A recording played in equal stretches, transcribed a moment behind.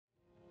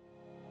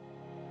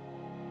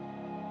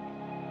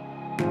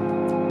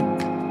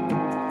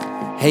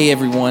Hey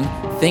everyone,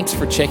 thanks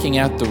for checking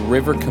out the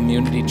River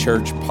Community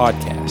Church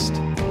podcast.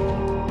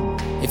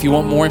 If you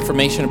want more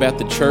information about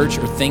the church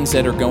or things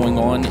that are going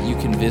on, you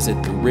can visit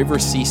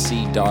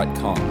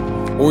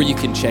therivercc.com, or you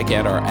can check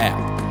out our app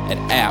at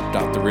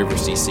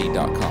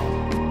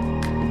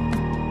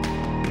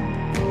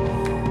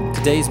app.therivercc.com.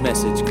 Today's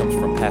message comes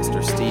from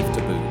Pastor Steve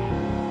Tiebout.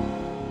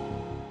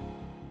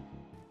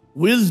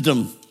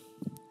 Wisdom.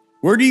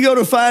 Where do you go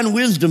to find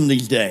wisdom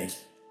these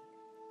days?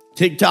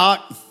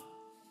 TikTok?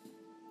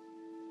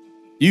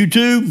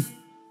 YouTube?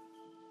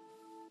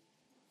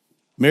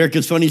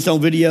 America's Funniest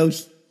Home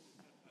Videos?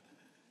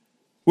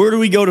 Where do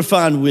we go to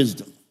find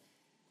wisdom?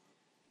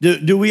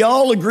 Do we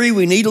all agree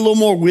we need a little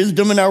more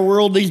wisdom in our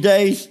world these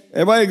days?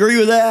 Everybody agree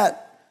with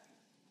that?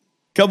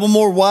 A couple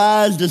more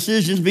wise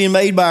decisions being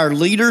made by our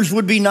leaders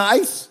would be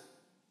nice.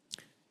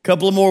 A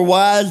couple of more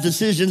wise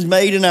decisions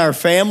made in our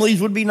families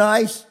would be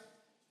nice.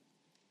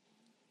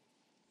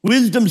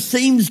 Wisdom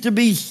seems to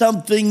be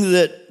something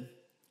that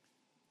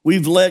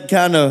we've let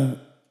kind of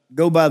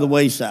go by the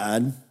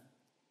wayside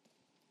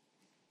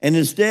and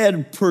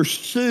instead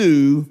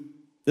pursue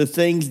the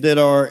things that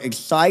are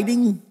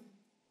exciting,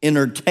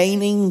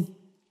 entertaining,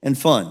 and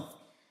fun.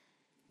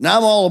 Now,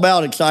 I'm all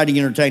about exciting,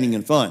 entertaining,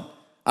 and fun.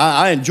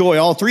 I enjoy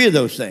all three of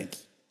those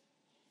things.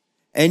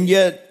 And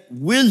yet,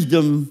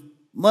 wisdom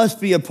must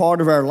be a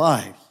part of our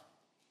lives.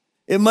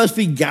 It must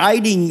be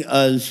guiding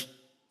us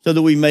so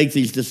that we make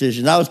these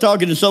decisions. I was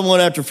talking to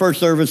someone after first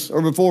service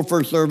or before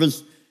first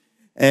service,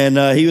 and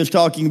he was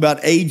talking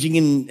about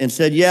aging and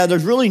said, yeah,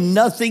 there's really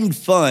nothing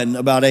fun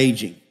about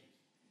aging.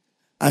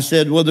 I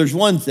said, well, there's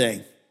one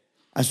thing.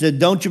 I said,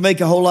 don't you make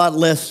a whole lot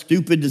less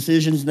stupid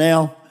decisions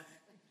now?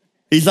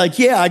 He's like,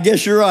 yeah, I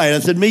guess you're right. I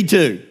said, me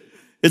too.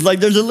 It's like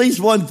there's at least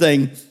one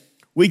thing.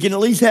 We can at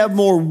least have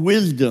more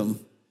wisdom.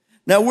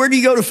 Now, where do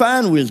you go to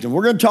find wisdom?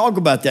 We're going to talk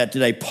about that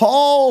today.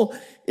 Paul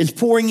is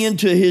pouring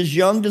into his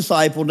young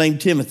disciple named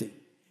Timothy.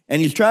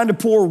 And he's trying to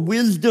pour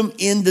wisdom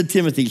into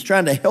Timothy. He's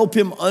trying to help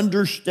him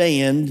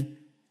understand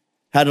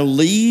how to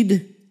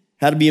lead,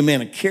 how to be a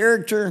man of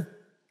character,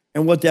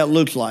 and what that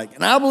looks like.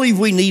 And I believe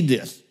we need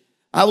this.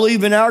 I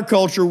believe in our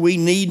culture we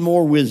need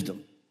more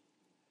wisdom.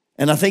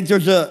 And I think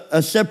there's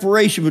a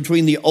separation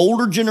between the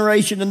older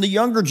generation and the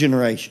younger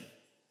generation.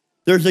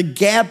 There's a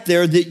gap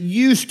there that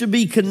used to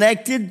be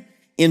connected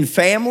in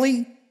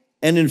family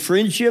and in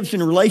friendships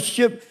and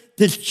relationship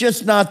that's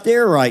just not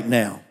there right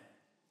now.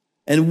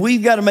 And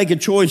we've got to make a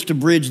choice to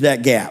bridge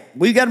that gap.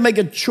 We've got to make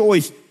a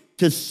choice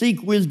to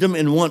seek wisdom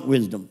and want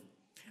wisdom.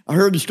 I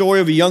heard the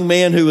story of a young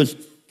man who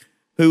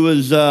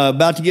was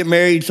about to get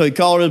married, so he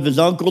called up his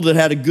uncle that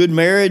had a good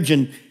marriage,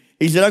 and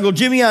he said, Uncle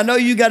Jimmy, I know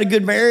you got a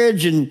good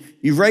marriage, and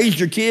you've raised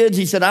your kids.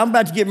 He said, I'm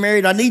about to get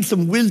married. I need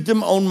some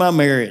wisdom on my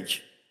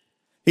marriage.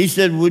 He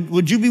said,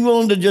 would you be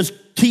willing to just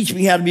teach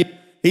me how to be?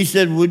 He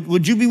said,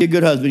 would you be a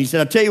good husband? He said,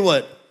 I'll tell you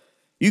what,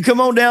 you come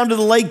on down to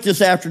the lake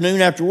this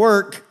afternoon after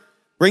work,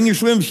 bring your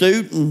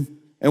swimsuit,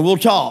 and we'll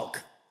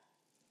talk.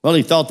 Well,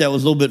 he thought that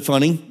was a little bit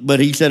funny, but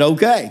he said,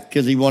 okay,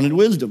 because he wanted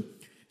wisdom.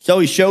 So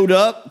he showed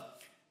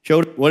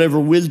whatever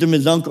wisdom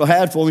his uncle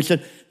had for him. He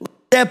said,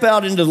 step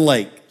out into the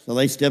lake. So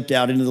they stepped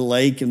out into the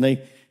lake, and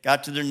they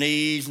got to their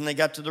knees, and they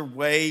got to their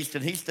waist,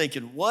 and he's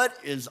thinking, what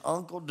is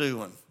Uncle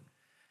doing?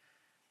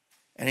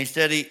 And he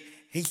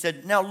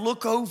said, now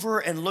look over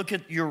and look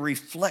at your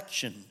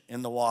reflection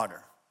in the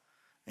water.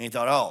 And he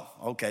thought, oh,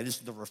 okay, this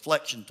is the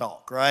reflection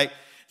talk, right?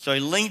 So he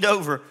leaned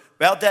over.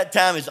 About that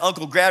time, his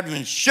uncle grabbed him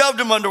and shoved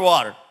him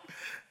underwater.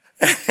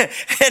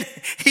 And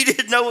he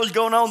didn't know what was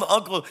going on. The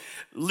uncle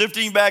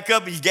lifted him back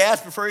up. He's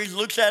gasping for it. He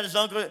looks at his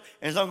uncle, and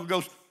his uncle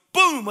goes,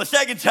 boom, a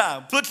second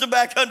time, puts him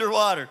back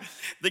underwater.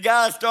 The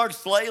guy starts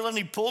flailing.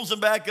 He pulls him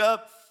back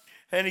up,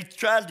 and he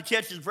tries to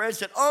catch his breath. He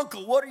said,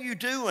 Uncle, what are you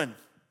doing?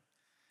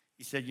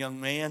 He said, young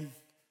man,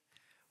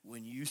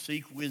 when you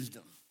seek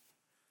wisdom,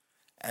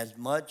 as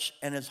much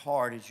and as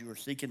hard as you are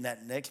seeking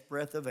that next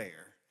breath of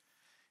air,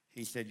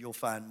 he said, you'll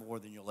find more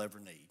than you'll ever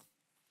need.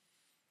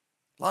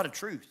 A lot of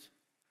truth.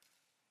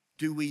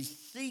 Do we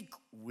seek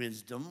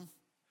wisdom,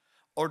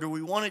 or do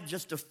we want it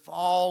just to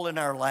fall in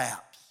our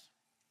laps?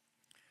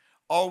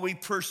 Are we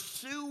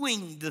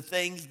pursuing the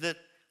things that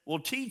will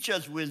teach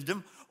us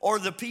wisdom, or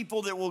the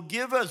people that will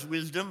give us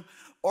wisdom,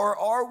 or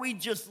are we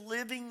just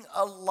living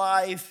a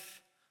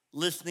life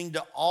listening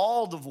to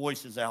all the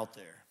voices out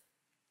there?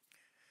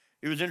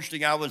 It was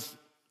interesting. I was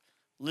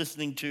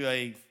listening to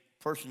a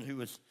person who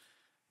was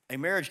a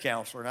marriage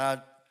counselor,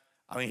 and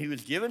I mean, he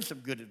was giving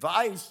some good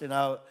advice, and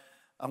I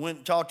went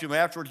and talked to him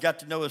afterwards, got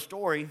to know his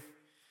story,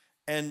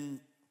 and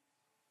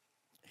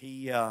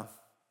he'd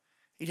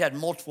had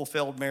multiple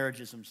failed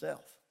marriages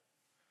himself.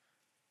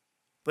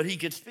 But he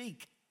could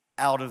speak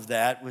out of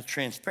that with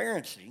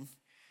transparency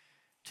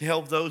to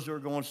help those who are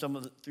going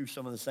through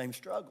some of the same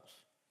struggles.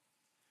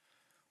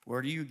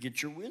 Where do you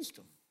get your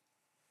wisdom?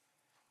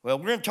 Well,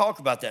 we're going to talk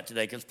about that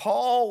today because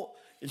Paul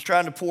is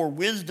trying to pour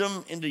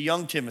wisdom into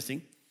young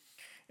Timothy.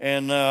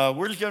 And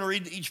we're just going to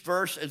read each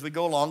verse as we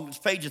go along. It's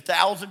page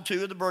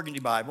 1002 of the Burgundy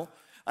Bible.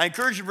 I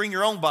encourage you to bring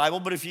your own Bible,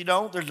 but if you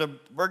don't, there's a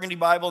burgundy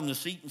Bible in the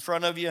seat in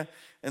front of you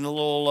and the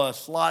little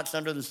slots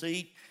under the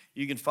seat.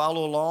 You can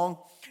follow along.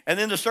 And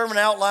then the sermon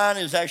outline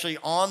is actually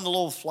on the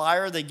little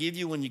flyer they give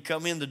you when you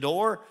come in the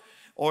door,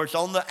 or it's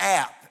on the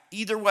app.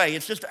 Either way,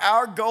 it's just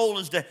our goal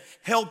is to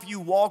help you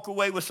walk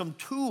away with some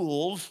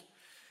tools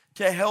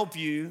to help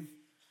you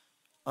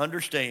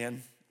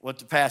understand what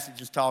the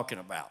passage is talking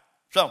about.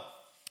 So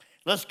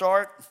let's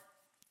start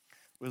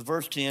with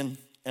verse 10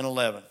 and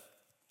 11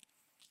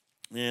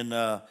 in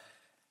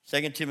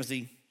 2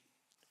 Timothy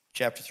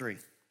chapter 3.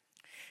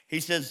 He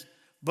says,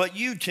 "But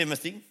you,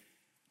 Timothy,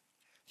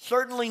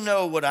 certainly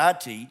know what I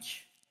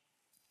teach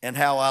and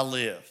how I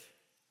live,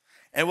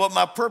 and what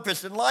my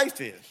purpose in life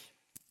is.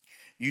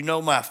 You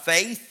know my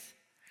faith,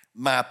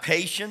 my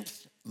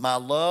patience, my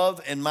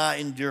love, and my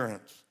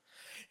endurance.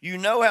 You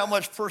know how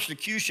much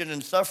persecution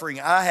and suffering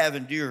I have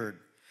endured.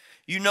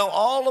 You know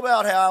all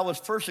about how I was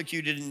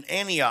persecuted in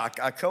Antioch,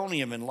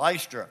 Iconium, and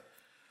Lystra,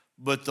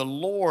 but the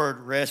Lord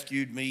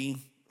rescued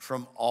me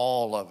from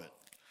all of it."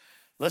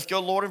 Let's go,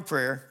 Lord, in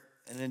prayer,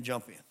 and then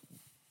jump in.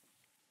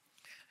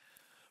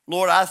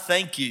 Lord, I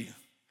thank you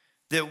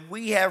that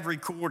we have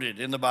recorded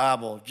in the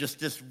Bible just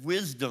this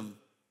wisdom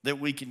that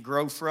we can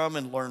grow from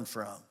and learn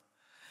from.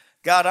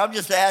 God, I'm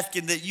just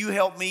asking that you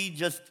help me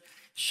just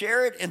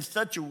share it in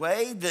such a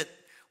way that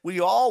we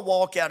all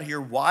walk out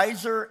here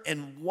wiser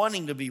and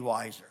wanting to be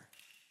wiser,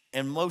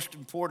 and most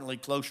importantly,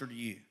 closer to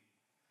you.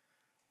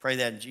 Pray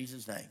that in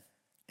Jesus' name.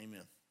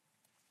 Amen.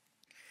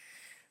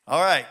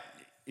 All right.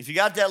 If you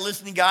got that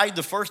listening guide,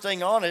 the first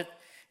thing on it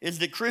is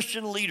that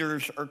Christian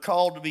leaders are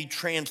called to be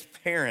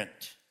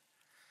transparent.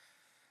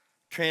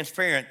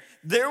 Transparent.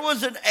 There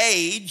was an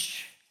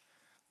age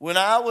when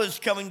I was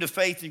coming to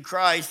faith in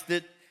Christ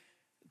that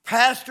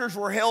pastors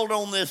were held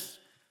on this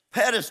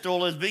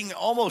pedestal as being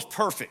almost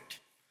perfect.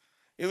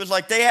 It was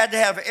like they had to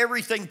have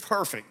everything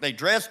perfect. They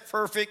dressed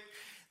perfect.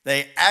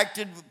 They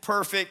acted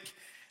perfect.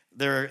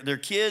 Their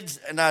kids,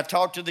 and I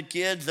talked to the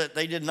kids that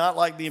they did not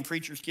like being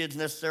preachers' kids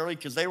necessarily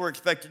because they were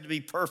expected to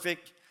be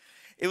perfect.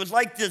 It was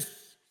like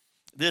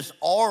this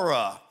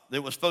aura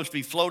that was supposed to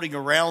be floating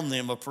around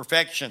them of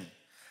perfection.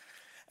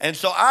 And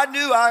so I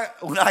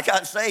knew when I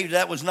got saved,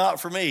 that was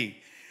not for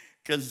me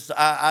because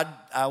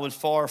I was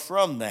far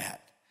from that.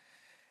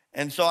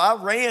 And so I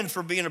ran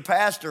from being a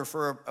pastor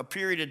for a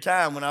period of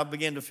time when I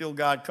began to feel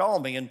God call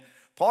me. And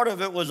part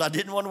of it was I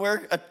didn't want to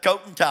wear a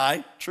coat and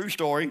tie, true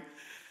story.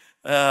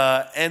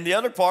 And the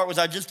other part was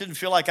I just didn't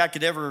feel like I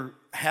could ever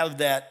have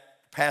that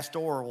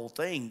pastoral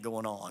thing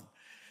going on.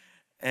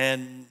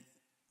 And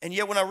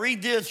yet when I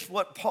read this,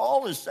 what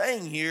Paul is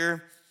saying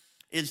here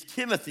is,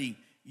 Timothy,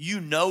 you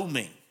know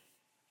me.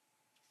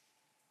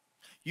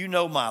 You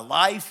know my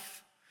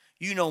life.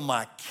 You know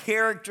my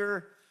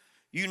character.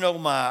 You know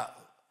my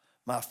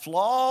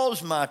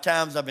flaws, my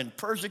times I've been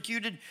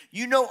persecuted.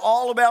 You know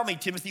all about me,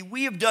 Timothy.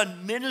 We have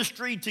done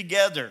ministry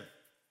together.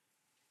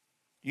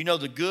 You know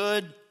the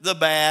good, the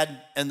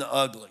bad, and the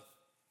ugly.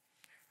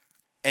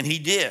 And he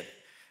did,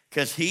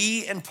 because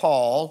he and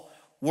Paul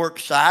worked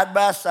side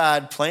by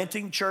side,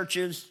 planting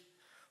churches,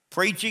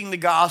 preaching the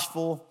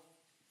gospel,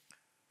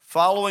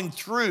 following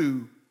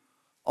through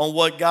on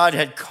what God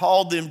had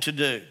called them to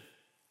do.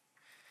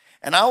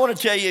 And I want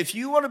to tell you, if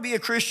you want to be a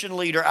Christian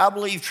leader, I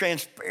believe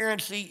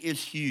transparency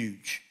is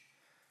huge.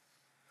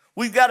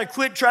 We've got to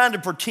quit trying to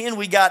pretend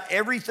we got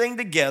everything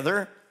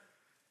together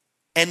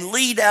and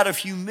lead out of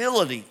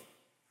humility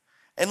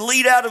and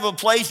lead out of a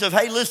place of,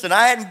 hey, listen,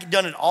 I hadn't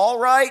done it all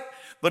right,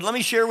 but let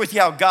me share with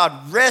you how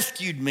God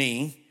rescued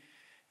me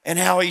and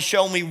how he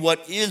showed me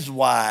what is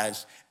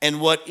wise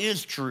and what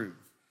is true.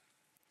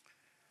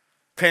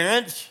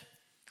 Parents,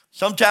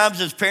 sometimes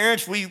as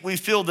parents, we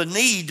feel the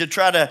need to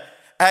try to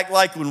act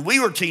like when we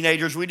were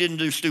teenagers, we didn't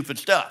do stupid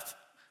stuff,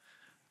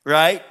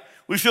 right?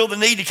 We feel the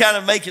need to kind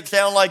of make it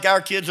sound like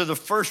our kids are the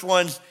first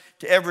ones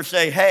to ever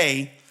say,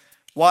 hey,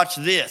 watch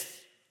this,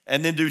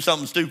 and then do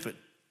something stupid.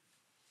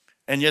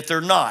 And yet they're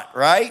not,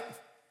 right?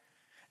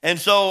 And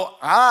so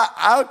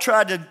I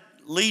tried to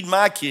lead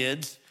my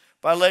kids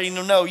by letting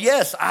them know,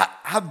 yes,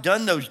 I've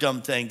done those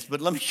dumb things, but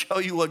let me show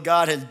you what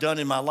God has done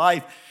in my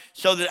life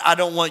so that I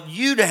don't want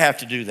you to have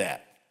to do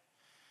that.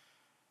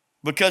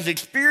 Because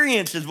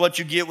experience is what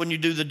you get when you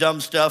do the dumb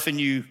stuff and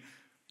you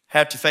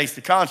have to face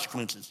the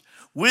consequences.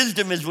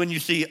 Wisdom is when you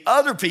see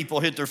other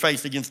people hit their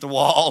face against the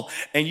wall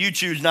and you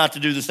choose not to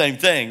do the same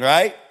thing,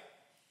 right?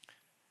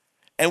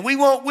 And we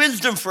want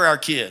wisdom for our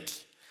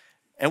kids.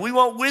 And we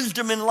want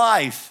wisdom in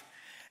life.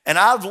 And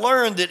I've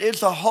learned that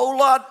it's a whole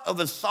lot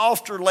of a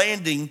softer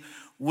landing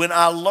when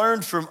I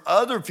learn from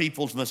other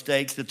people's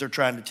mistakes that they're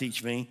trying to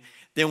teach me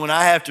than when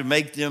I have to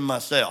make them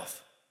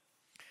myself.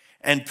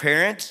 And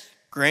parents,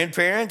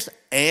 grandparents,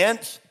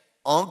 aunts,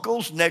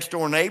 uncles, next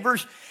door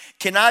neighbors,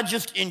 can I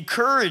just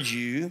encourage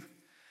you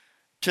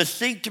to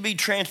seek to be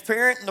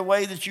transparent in the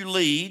way that you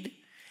lead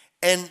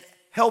and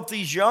help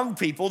these young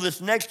people, this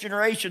next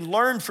generation,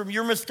 learn from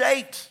your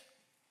mistakes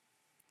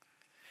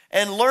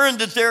and learn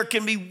that there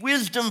can be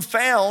wisdom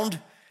found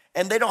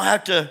and they don't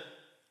have to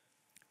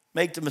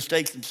make the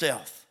mistakes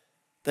themselves.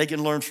 They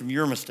can learn from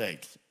your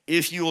mistakes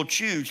if you will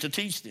choose to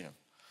teach them.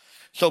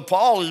 So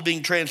Paul is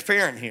being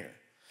transparent here.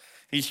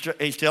 He's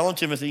telling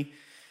Timothy,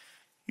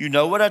 you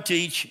know what I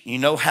teach, you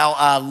know how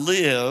I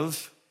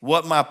live,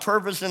 what my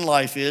purpose in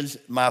life is,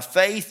 my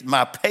faith,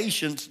 my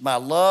patience, my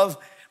love,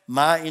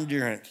 my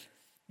endurance.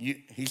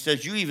 He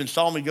says, you even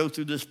saw me go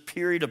through this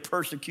period of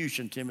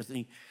persecution,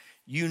 Timothy.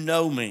 You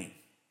know me.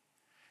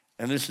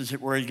 And this is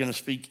where he's going to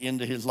speak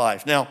into his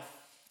life. Now,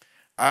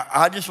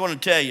 I just want to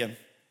tell you,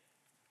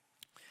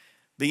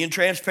 being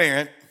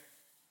transparent,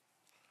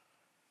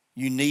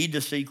 you need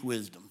to seek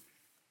wisdom.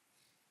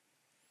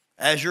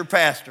 As your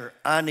pastor,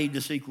 I need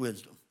to seek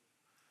wisdom.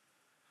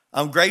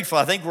 I'm grateful.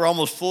 I think we're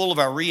almost full of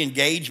our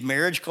re-engaged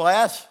marriage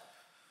class.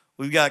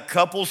 We've got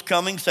couples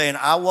coming saying,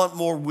 I want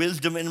more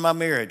wisdom in my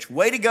marriage.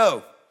 Way to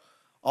go.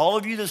 All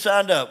of you that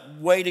signed up,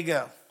 way to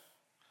go.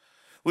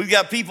 We've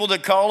got people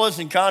that call us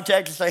and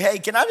contact us and say, hey,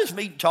 can I just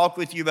meet and talk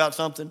with you about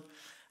something?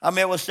 I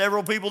met with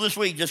several people this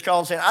week just calling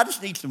and saying, I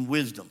just need some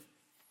wisdom.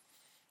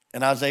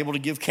 And I was able to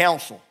give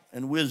counsel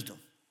and wisdom.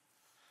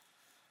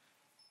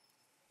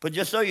 But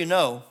just so you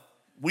know,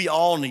 we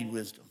all need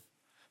wisdom.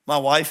 My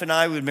wife and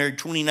I, we've been married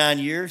 29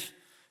 years.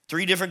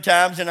 3 different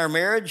times in our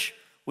marriage,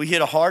 we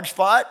hit a hard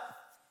spot.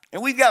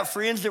 And we've got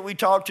friends that we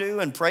talk to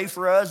and pray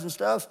for us and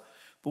stuff.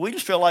 But we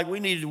just felt like we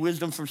needed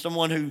wisdom from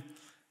someone who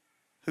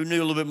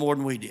knew a little bit more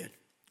than we did.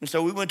 And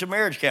so we went to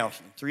marriage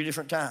counseling 3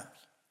 different times.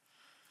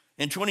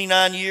 In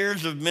 29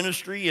 years of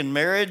ministry and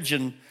marriage,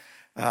 and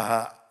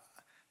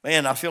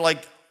I feel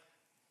like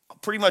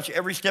pretty much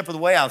every step of the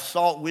way I've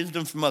sought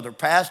wisdom from other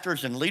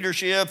pastors and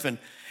leadership and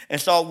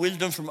sought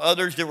wisdom from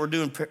others that were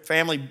doing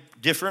family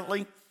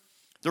differently.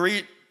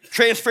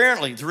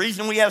 Transparently, the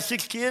reason we have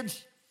 6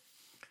 kids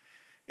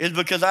is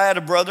because I had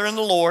a brother in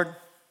the Lord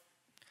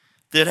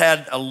that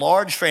had a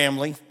large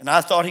family, and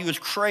I thought he was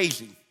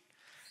crazy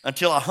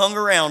until I hung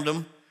around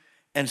him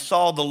and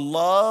saw the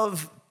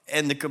love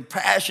and the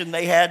compassion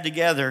they had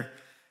together,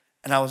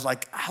 and I was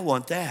like, I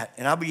want that.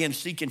 And I began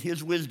seeking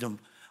his wisdom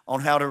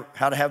on how to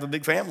have a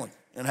big family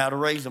and how to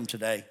raise them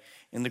today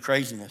in the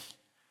craziness.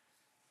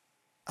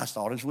 I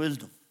sought his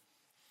wisdom.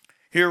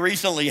 Here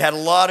recently, had a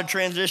lot of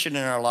transition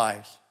in our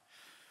lives.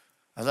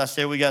 As I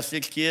said, we got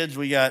 6 kids.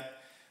 We got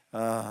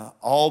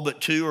all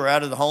but 2 are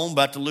out of the home,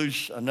 about to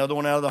lose another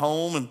one out of the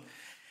home.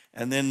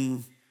 And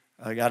then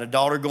I got a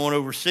daughter going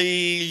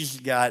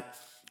overseas.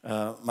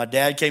 My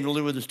dad came to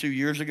live with us 2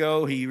 years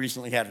ago. He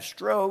recently had a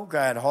stroke.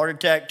 I had a heart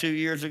attack 2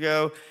 years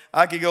ago.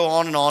 I could go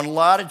on and on. A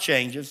lot of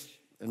changes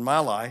in my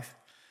life.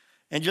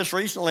 And just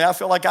recently, I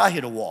feel like I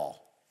hit a wall.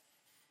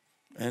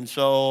 And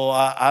so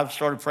I've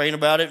started praying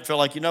about it and feel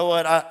like, you know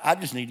what, I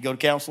just need to go to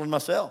counseling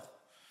myself.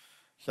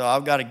 So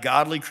I've got a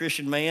godly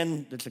Christian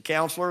man that's a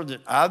counselor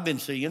that I've been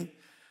seeing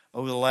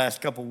over the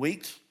last couple of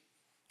weeks.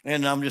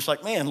 And I'm just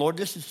like, man, Lord,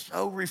 this is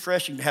so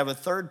refreshing to have a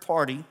third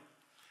party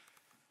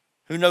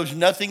who knows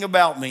nothing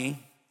about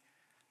me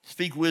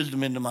speak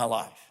wisdom into my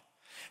life.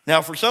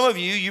 Now, for some of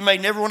you, you may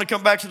never want to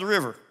come back to the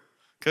river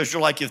because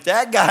you're like, if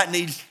that guy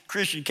needs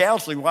Christian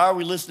counseling, why are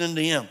we listening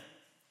to him?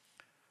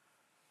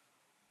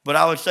 But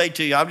I would say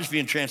to you, I'm just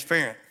being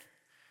transparent.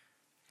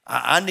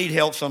 I need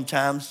help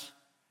sometimes.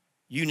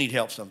 You need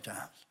help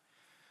sometimes.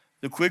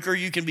 The quicker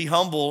you can be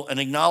humble and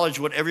acknowledge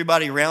what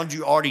everybody around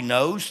you already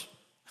knows,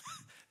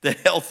 the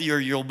healthier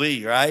you'll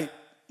be, right?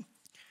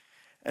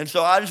 And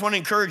so I just want to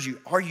encourage you,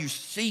 are you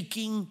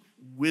seeking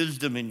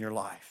wisdom in your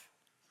life?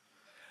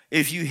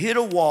 If you hit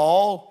a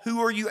wall, who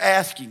are you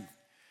asking?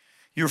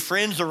 Your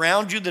friends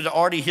around you that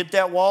already hit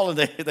that wall and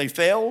they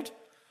failed?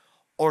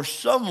 Or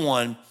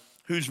someone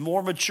who's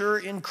more mature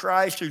in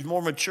Christ, who's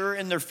more mature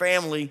in their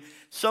family,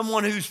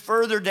 someone who's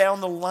further down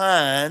the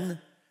line?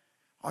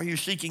 Are you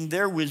seeking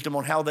their wisdom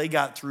on how they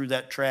got through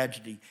that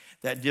tragedy,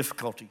 that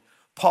difficulty?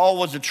 Paul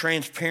was a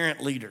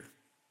transparent leader.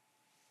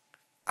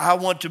 I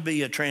want to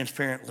be a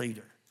transparent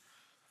leader.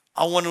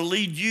 I want to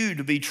lead you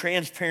to be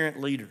transparent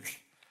leaders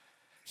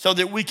so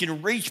that we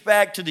can reach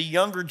back to the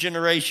younger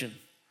generation.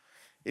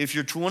 If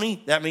you're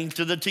 20, that means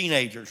to the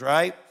teenagers,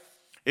 right?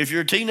 If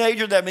you're a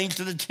teenager, that means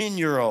to the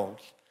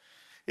 10-year-olds.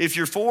 If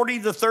you're 40,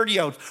 the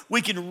 30-year-olds.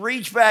 We can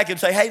reach back and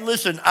say, hey,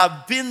 listen,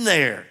 I've been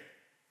there.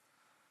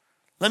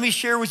 Let me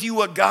share with you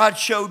what God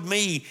showed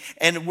me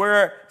and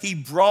where he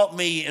brought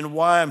me and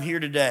why I'm here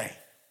today.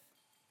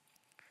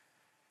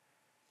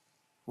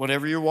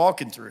 Whatever you're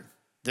walking through,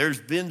 there's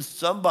been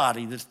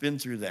somebody that's been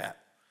through that.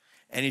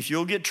 And if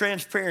you'll get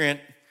transparent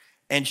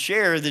and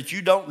share that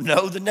you don't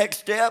know the next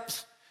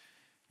steps,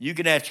 you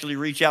can actually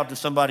reach out to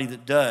somebody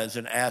that does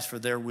and ask for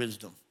their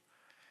wisdom.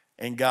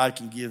 And God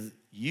can give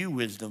you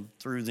wisdom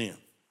through them.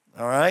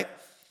 All right?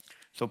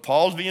 So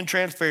Paul's being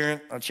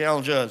transparent. I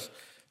challenge us.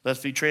 Let's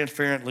be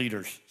transparent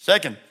leaders.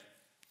 Second,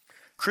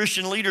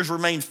 Christian leaders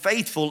remain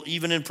faithful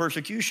even in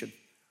persecution.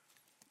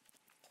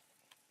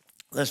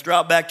 Let's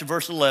drop back to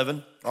verse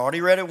 11. I already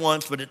read it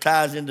once, but it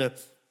ties into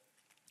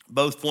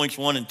both points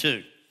 1 and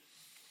 2.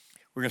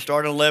 We're going to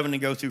start at 11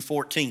 and go through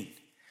 14.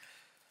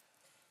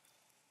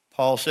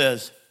 Paul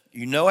says,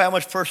 you know how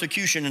much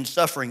persecution and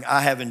suffering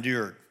I have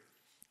endured.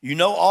 You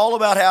know all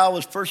about how I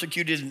was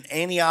persecuted in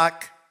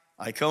Antioch,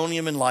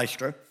 Iconium, and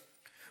Lystra,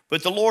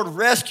 but the Lord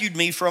rescued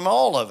me from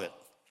all of it.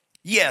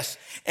 Yes,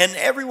 and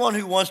everyone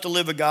who wants to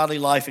live a godly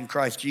life in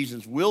Christ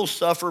Jesus will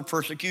suffer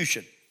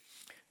persecution.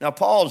 Now,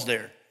 Paul's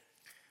there.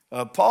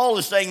 Paul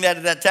is saying that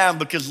at that time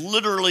because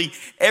literally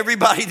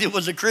everybody that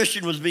was a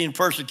Christian was being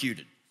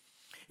persecuted.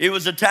 It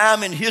was a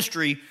time in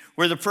history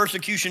where the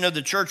persecution of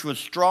the church was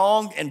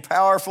strong and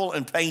powerful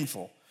and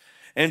painful.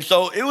 And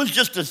so it was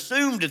just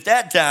assumed at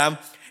that time,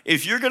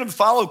 if you're going to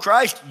follow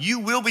Christ, you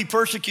will be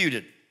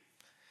persecuted.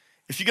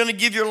 If you're going to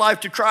give your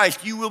life to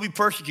Christ, you will be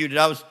persecuted.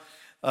 I was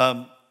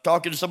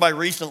talking to somebody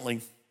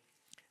recently,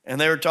 and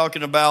they were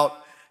talking about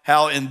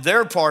how in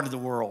their part of the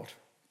world,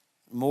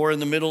 more in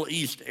the Middle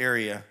East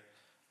area,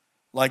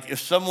 like if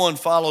someone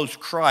follows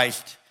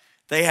Christ,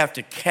 they have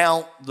to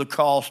count the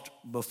cost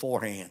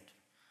beforehand.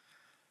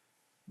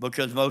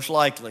 Because most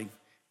likely,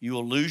 you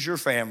will lose your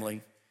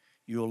family,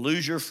 you will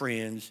lose your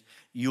friends,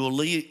 you will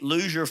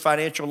lose your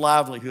financial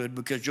livelihood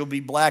because you'll be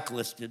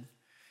blacklisted.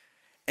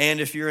 And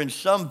if you're in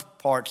some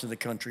parts of the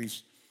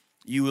countries,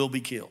 you will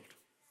be killed.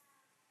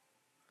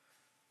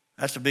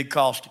 That's a big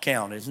cost to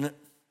count, isn't it?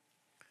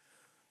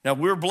 Now,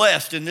 we're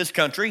blessed in this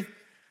country.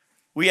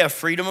 We have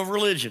freedom of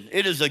religion.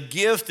 It is a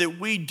gift that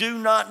we do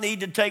not need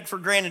to take for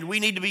granted.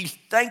 We need to be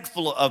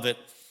thankful of it.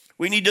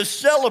 We need to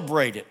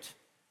celebrate it.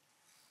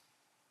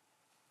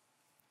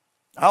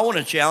 I want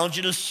to challenge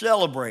you to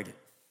celebrate it.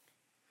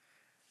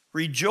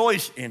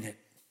 Rejoice in it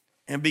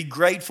and be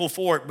grateful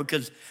for it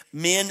because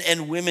men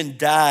and women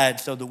died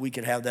so that we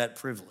could have that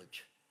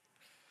privilege.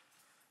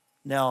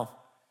 Now,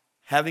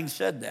 having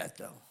said that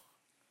though,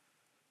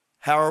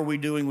 how are we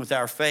doing with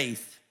our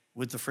faith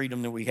with the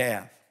freedom that we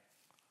have?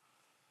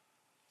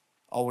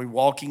 Are we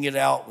walking it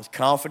out with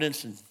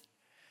confidence? And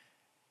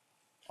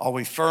are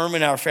we firm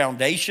in our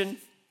foundation?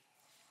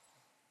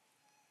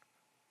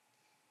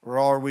 Or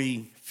are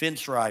we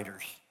fence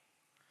riders,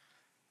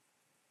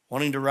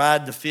 wanting to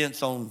ride the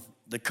fence on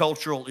the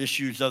cultural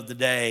issues of the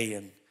day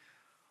and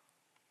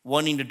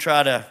wanting to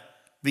try to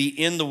be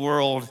in the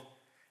world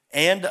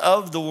and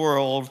of the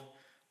world,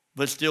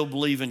 but still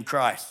believe in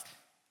Christ?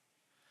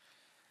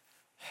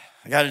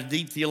 I got a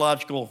deep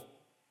theological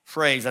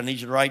phrase I need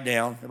you to write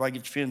down. Everybody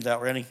get your pens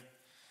out, ready?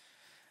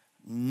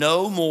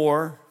 No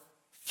more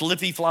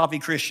flippy floppy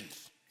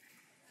Christians.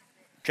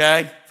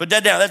 Okay? Put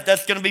that down.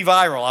 That's going to be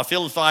viral. I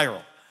feel it's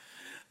viral.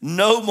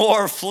 No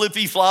more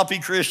flippy floppy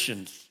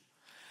Christians.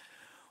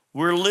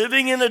 We're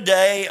living in a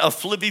day of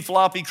flippy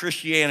floppy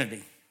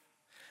Christianity.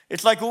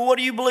 It's like, well, what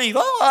do you believe?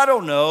 Oh, I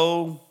don't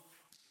know.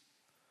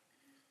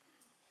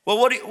 Well,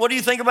 what do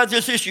you think about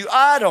this issue?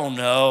 I don't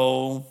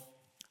know.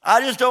 I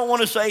just don't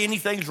want to say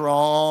anything's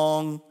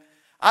wrong.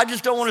 I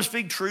just don't want to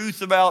speak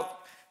truth about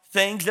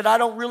things that I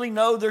don't really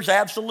know there's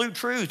absolute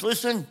truth.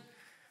 Listen,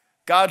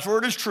 God's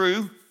word is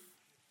true.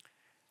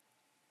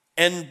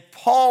 And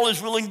Paul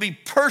is willing to be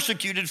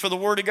persecuted for the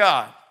word of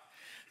God.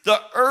 The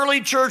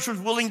early church was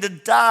willing to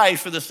die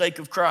for the sake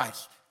of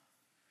Christ.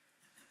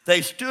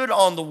 They stood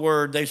on the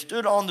word. They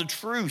stood on the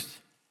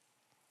truth.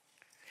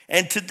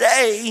 And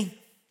today,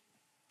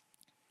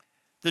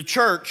 the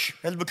church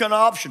has become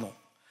optional.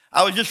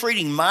 I was just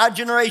reading my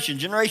generation,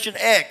 Generation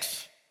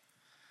X,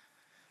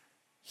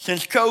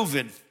 since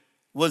COVID,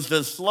 was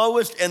the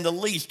slowest and the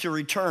least to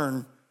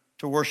return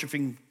to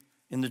worshiping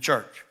in the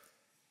church.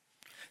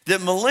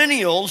 That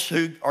millennials,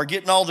 who are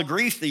getting all the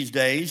grief these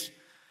days,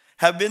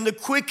 have been the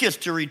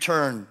quickest to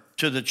return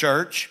to the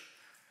church,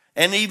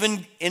 and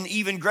even in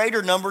even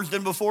greater numbers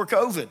than before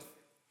COVID.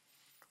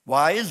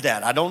 Why is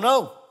that? I don't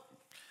know.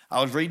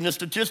 I was reading the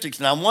statistics,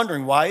 and I'm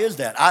wondering, why is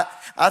that?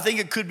 I think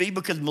it could be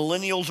because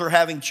millennials are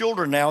having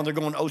children now, and they're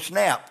going, oh,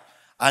 snap,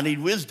 I need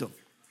wisdom.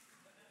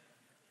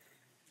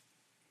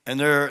 And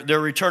they're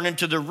returning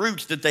to the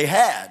roots that they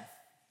had.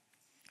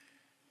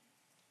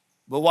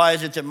 But why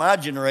is it that my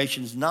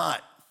generation's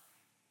not?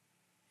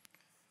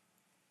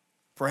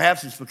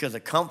 Perhaps it's because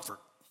of comfort.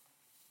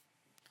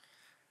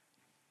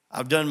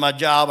 I've done my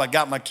job. I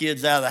got my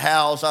kids out of the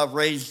house. I've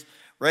raised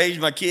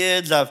my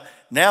kids.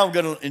 Now I'm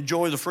going to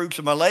enjoy the fruits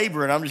of my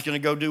labor, and I'm just going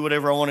to go do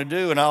whatever I want to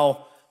do, and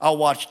I'll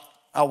watch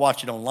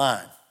it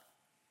online.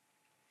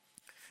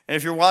 And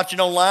if you're watching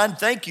online,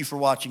 thank you for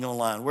watching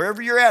online.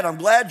 Wherever you're at, I'm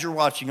glad you're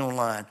watching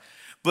online.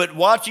 But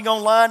watching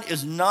online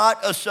is not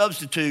a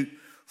substitute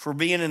for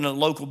being in a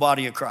local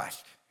body of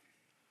Christ.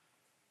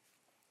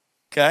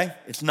 Okay?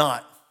 It's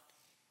not.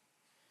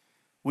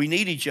 We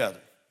need each other.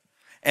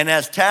 And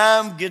as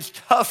time gets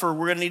tougher,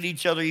 we're going to need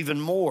each other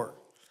even more.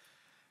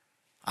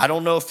 I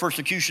don't know if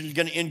persecution is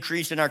going to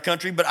increase in our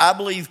country, but I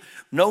believe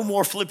no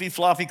more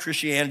flippy-floppy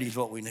Christianity is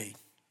what we need.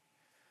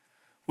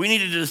 We need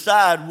to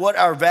decide what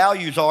our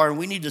values are, and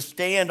we need to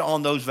stand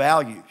on those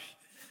values.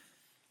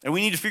 And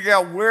we need to figure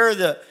out where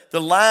the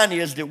line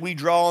is that we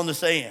draw in the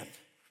sand.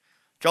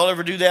 Did y'all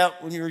ever do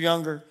that when you were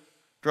younger?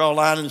 Draw a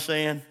line in the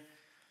sand?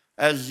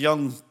 As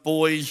young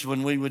boys,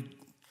 when we would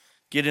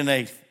get in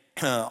a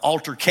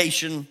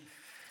altercation,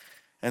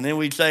 and then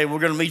we'd say, we're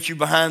going to meet you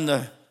behind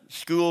the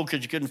school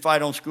because you couldn't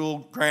fight on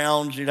school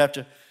grounds. You'd have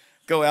to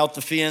go out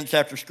the fence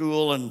after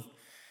school, and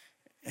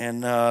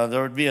And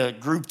there would be a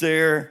group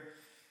there,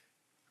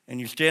 and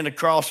you stand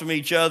across from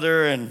each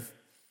other, and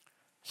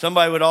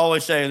somebody would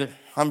always say,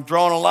 I'm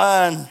drawing a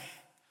line.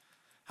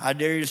 I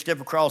dare you to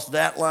step across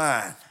that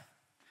line.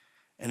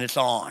 And it's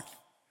on.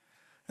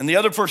 And the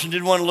other person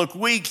didn't want to look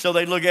weak, so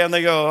they'd look at it and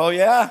they go, oh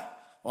yeah?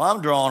 Well,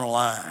 I'm drawing a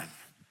line.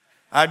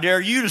 I dare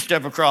you to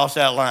step across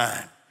that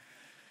line.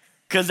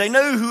 Because they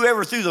knew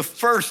whoever threw the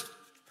first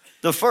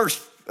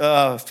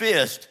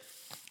fist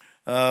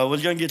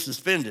was going to get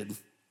suspended.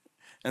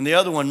 And the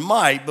other one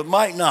might, but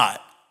might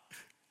not.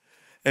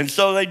 And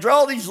so they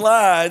draw these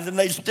lines and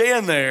they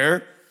stand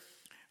there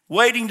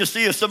waiting to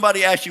see if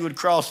somebody actually would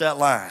cross that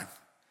line.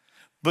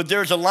 But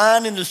there's a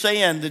line in the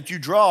sand that you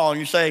draw and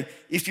you say,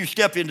 if you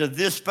step into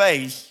this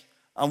space,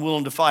 I'm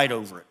willing to fight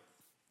over it,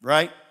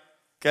 right?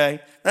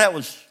 Okay, that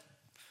was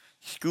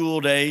school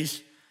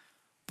days.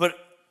 But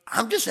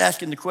I'm just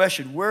asking the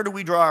question, where do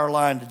we draw our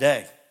line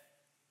today?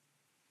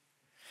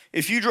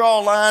 If you draw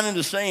a line in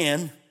the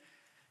sand,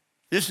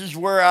 this is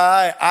where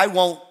I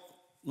won't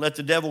let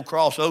the devil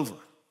cross over.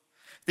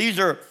 These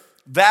are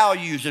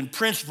values and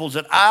principles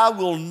that I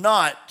will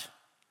not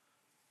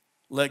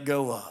let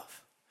go of.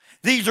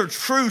 These are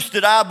truths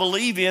that I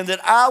believe in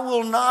that I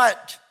will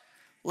not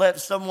let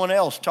someone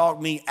else talk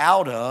me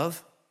out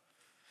of.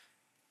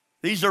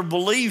 These are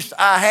beliefs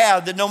I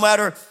have that no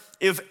matter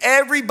if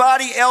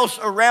everybody else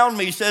around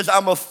me says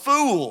I'm a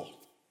fool,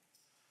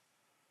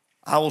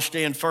 I will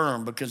stand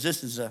firm because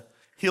this is a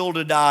hill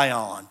to die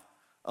on,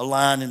 a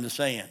line in the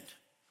sand.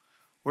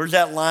 Where's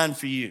that line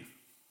for you?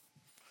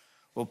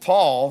 Well,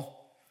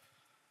 Paul,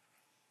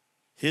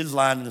 his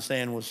line in the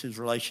sand was his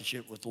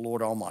relationship with the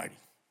Lord Almighty.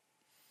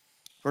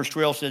 Verse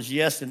 12 says,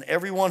 yes, and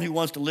everyone who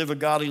wants to live a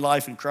godly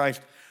life in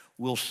Christ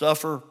will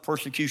suffer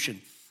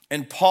persecution.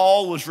 And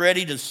Paul was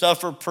ready to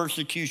suffer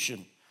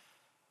persecution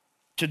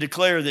to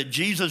declare that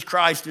Jesus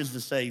Christ is the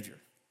Savior.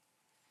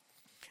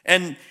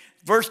 And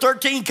verse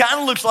 13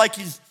 kind of looks like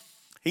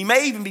he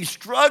may even be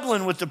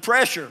struggling with the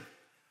pressure,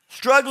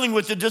 struggling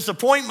with the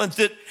disappointment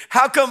that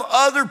how come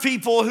other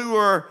people who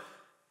are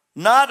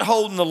not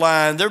holding the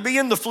line, they're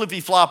being the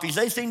flippy floppies,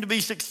 they seem to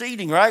be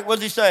succeeding, right? What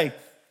does he say?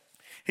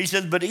 He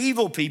says, but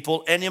evil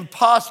people and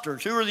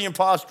imposters. Who are the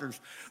imposters?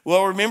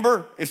 Well,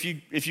 remember, if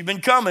you've been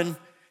coming,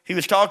 he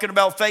was talking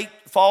about fake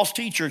false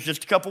teachers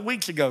just a couple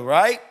weeks ago,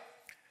 right?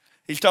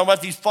 He's talking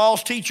about these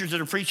false teachers that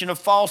are preaching a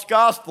false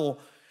gospel.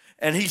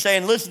 And he's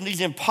saying, listen,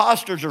 these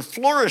imposters are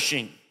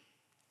flourishing.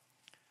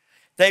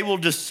 They will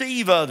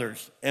deceive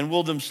others and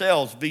will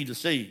themselves be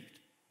deceived.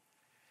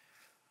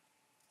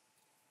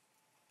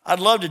 I'd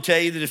love to tell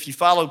you that if you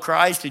follow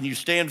Christ and you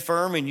stand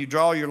firm and you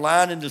draw your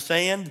line in the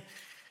sand,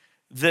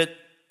 that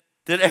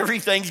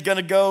everything's going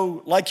to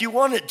go like you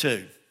want it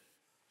to.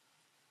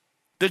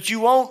 That you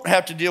won't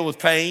have to deal with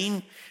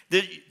pain.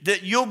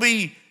 That you'll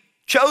be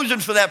chosen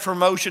for that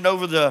promotion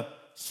over the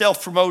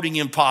self-promoting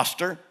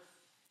imposter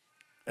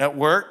at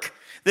work.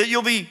 That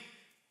you'll be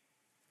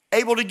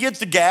able to get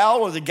the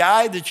gal or the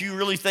guy that you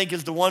really think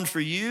is the one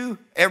for you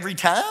every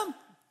time.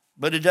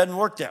 But it doesn't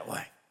work that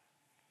way.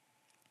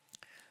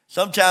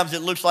 Sometimes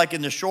it looks like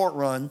in the short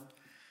run,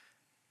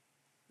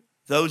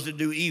 those that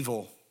do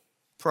evil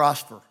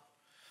prosper.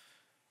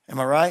 Am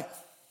I right?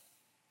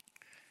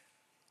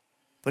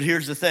 But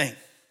here's the thing.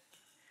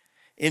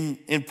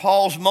 In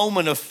Paul's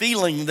moment of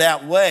feeling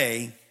that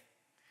way,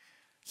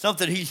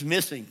 something he's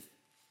missing,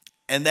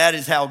 and that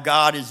is how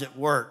God is at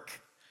work.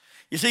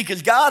 You see,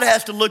 because God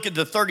has to look at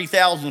the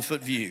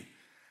 30,000-foot view.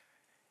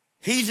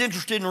 He's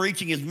interested in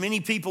reaching as many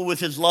people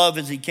with his love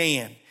as he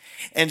can.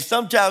 And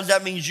sometimes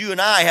that means you and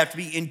I have to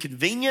be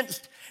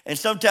inconvenienced, and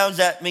sometimes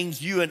that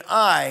means you and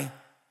I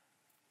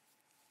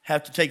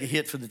have to take a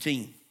hit for the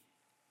team.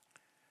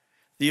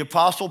 The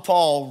Apostle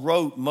Paul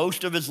wrote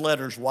most of his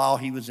letters while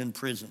he was in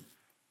prison.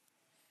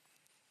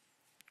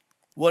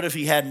 What if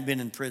he hadn't been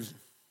in prison?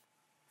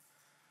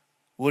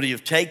 Would he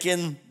have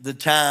taken the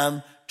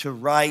time to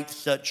write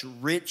such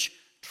rich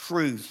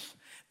truth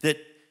that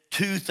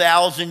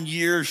 2,000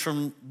 years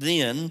from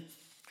then,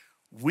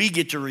 we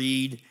get to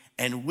read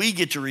and we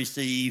get to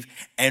receive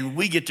and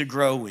we get to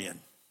grow in?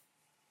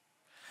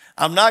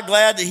 I'm not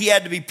glad that he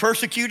had to be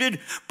persecuted,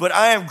 but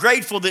I am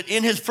grateful that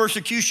in his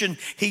persecution,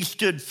 he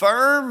stood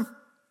firm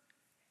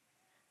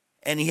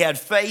and he had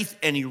faith,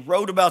 and he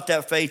wrote about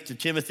that faith to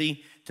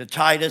Timothy, to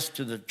Titus,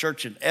 to the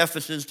church in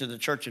Ephesus, to the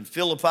church in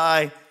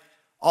Philippi.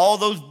 All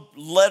those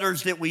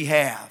letters that we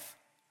have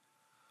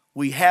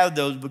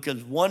those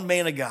because one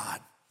man of God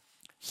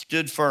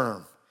stood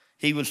firm.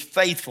 He was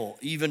faithful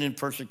even in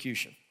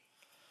persecution.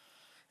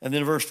 And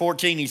then in verse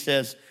 14 he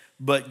says,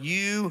 but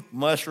you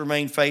must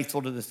remain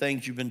faithful to the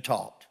things you've been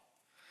taught.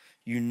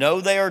 You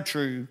know they are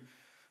true,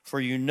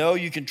 for you know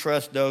you can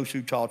trust those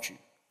who taught you.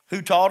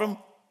 Who taught them?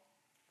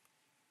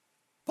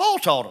 Paul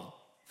taught them.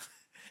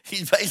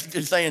 He's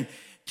basically saying,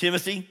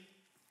 Timothy,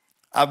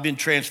 I've been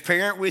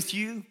transparent with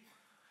you.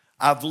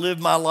 I've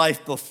lived my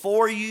life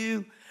before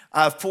you.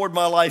 I've poured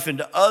my life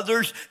into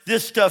others.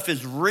 This stuff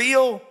is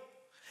real.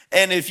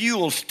 And if you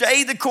will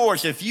stay the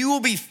course, if you will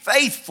be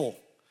faithful,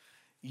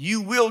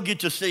 you will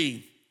get to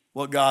see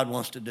what God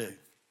wants to do.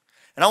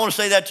 And I want to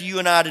say that to you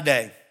and I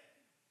today.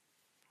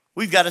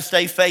 We've got to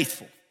stay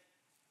faithful.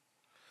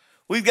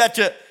 We've got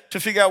to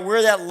figure out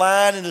where that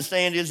line in the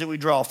sand is that we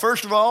draw.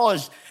 First of all,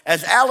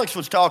 as Alex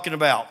was talking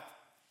about,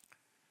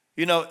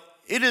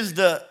 it is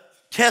the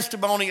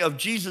testimony of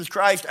Jesus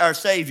Christ, our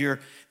Savior,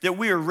 that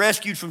we are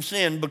rescued from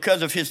sin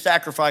because of his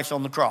sacrifice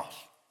on the cross.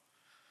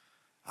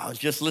 I was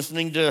just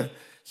listening to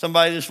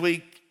somebody this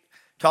week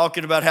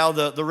talking about how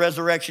the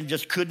resurrection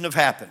just couldn't have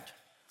happened.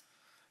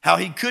 How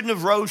he couldn't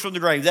have rose from the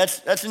grave.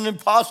 That's an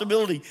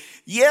impossibility.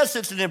 Yes,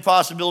 it's an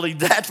impossibility.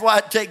 That's why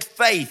it takes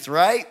faith,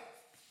 right?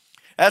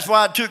 That's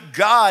why it took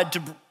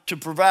God to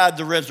provide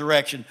the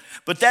resurrection.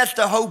 But that's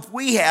the hope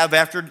we have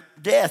after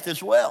death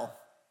as well.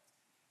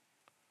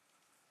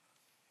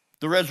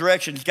 The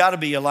resurrection's got to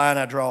be a line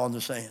I draw in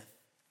the sand.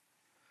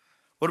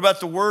 What about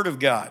the Word of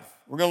God?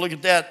 We're going to look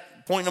at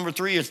that. Point number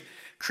 3 is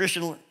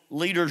Christian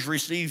leaders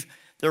receive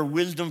their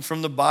wisdom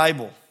from the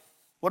Bible.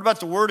 What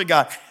about the Word of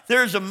God?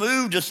 There's a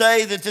move to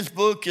say that this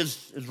book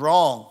is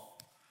wrong.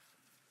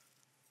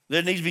 That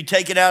it needs to be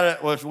taken out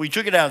of, well, we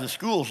took it out of the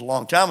schools a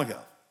long time ago.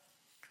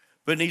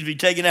 But it needs to be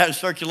taken out of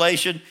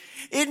circulation.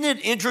 Isn't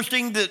it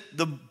interesting that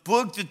the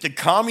book that the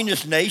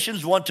communist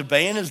nations want to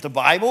ban is the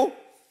Bible?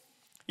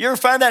 You ever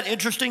find that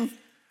interesting?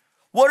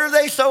 What are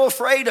they so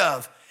afraid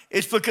of?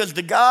 It's because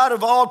the God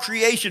of all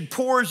creation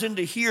pours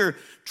into here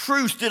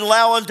truths that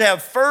allow us to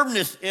have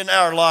firmness in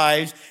our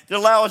lives, that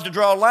allow us to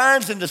draw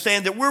lines in the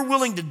sand, that we're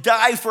willing to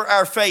die for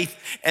our faith,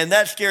 and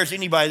that scares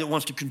anybody that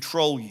wants to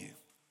control you.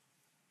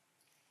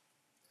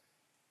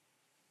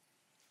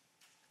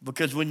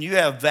 Because when you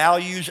have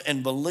values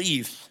and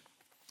beliefs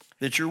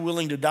that you're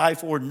willing to die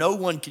for, no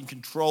one can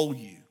control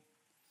you.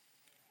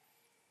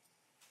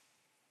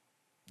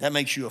 That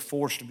makes you a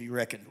force to be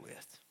reckoned with.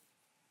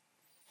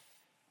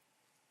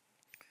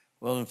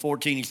 Well, in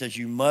 14, he says,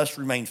 you must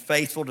remain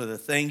faithful to the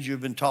things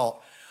you've been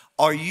taught.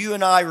 Are you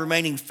and I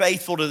remaining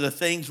faithful to the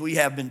things we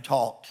have been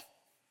taught?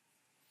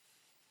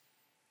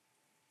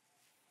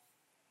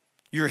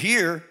 You're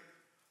here.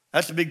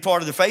 That's a big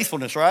part of the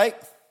faithfulness, right?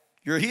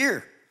 You're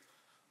here.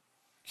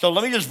 So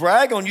let me just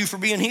brag on you for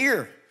being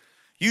here.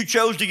 You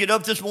chose to get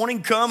up this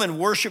morning, come and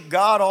worship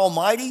God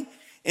Almighty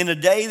in a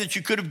day that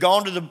you could have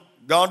gone to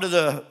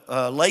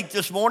the lake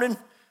this morning.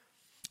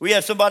 We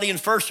had somebody in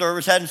first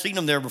service, hadn't seen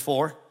them there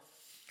before.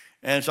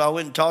 And so I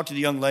went and talked to the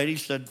young lady,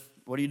 said,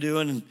 what are you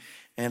doing?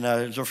 And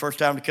it was her first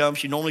time to come.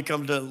 She normally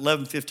comes to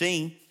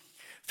 11:15.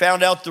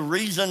 Found out the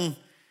reason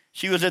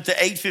she was at the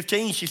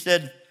 8:15. She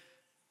said,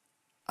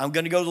 I'm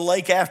going to go to the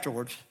lake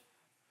afterwards.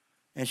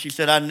 And she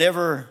said, I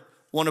never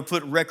want to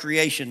put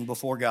recreation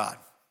before God.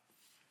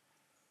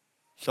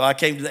 So I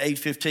came to the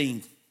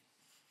 8:15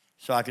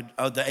 so I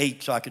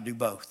could do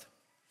both.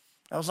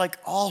 I was like,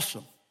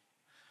 awesome.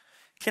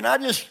 Can I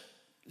just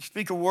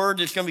speak a word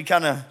that's going to be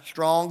kind of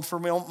strong for a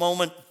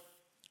moment?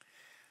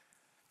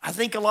 I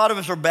think a lot of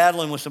us are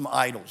battling with some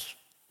idols.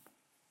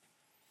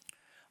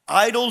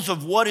 Idols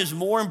of what is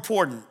more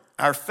important,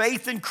 our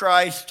faith in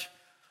Christ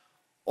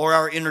or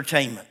our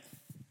entertainment.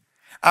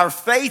 Our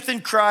faith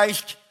in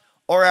Christ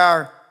or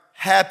our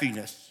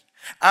happiness.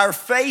 Our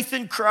faith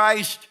in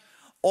Christ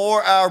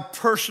or our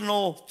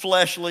personal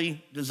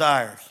fleshly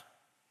desires.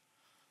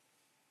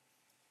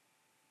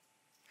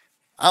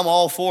 I'm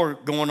all for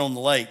going on the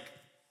lake.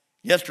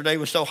 Yesterday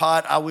was so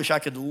hot, I wish I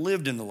could have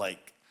lived in the lake.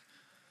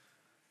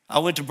 I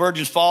went to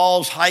Burgess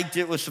Falls, hiked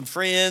it with some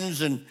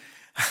friends, and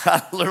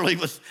I literally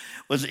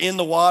was in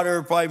the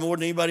water probably more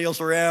than anybody else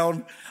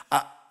around.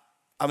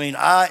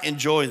 I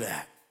enjoy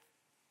that.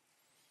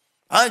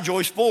 I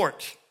enjoy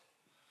sports.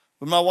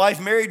 When my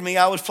wife married me,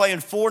 I was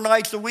playing 4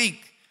 nights a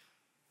week.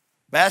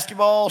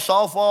 Basketball,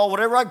 softball,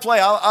 whatever I could play.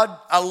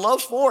 I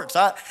love sports.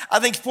 I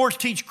think sports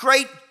teach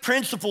great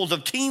principles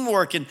of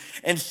teamwork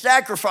and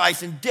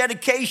sacrifice and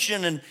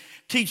dedication and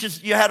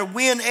teaches you how to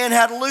win and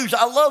how to lose.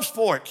 I love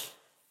sports.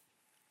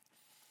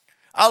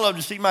 I love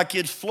to see my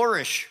kids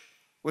flourish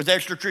with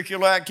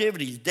extracurricular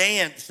activities,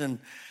 dance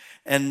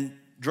and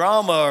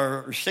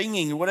drama or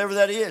singing or whatever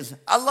that is.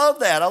 I love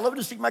that. I love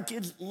to see my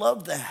kids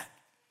love that.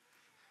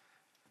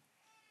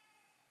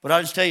 But I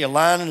just tell you, a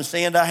line in the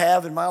sand I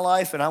have in my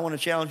life, and I want to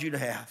challenge you to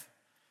have,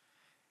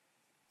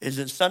 is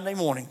that Sunday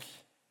mornings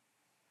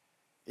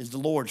is the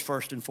Lord's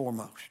first and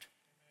foremost.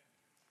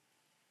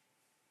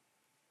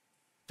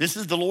 This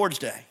is the Lord's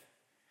day.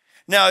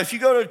 Now, if you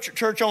go to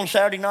church on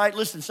Saturday night,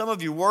 listen, some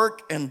of you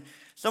work and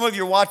some of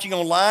you are watching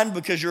online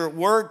because you're at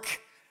work.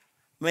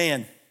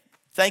 Man,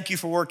 thank you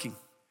for working.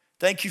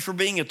 Thank you for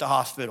being at the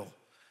hospital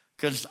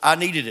because I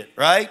needed it,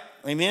 right?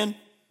 Amen?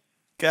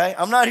 Okay?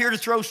 I'm not here to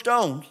throw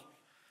stones,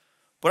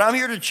 but I'm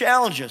here to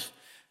challenge us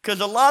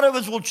because a lot of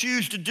us will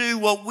choose to do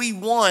what we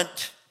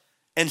want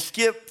and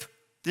skip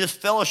this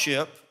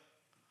fellowship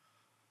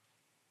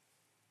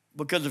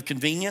because of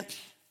convenience,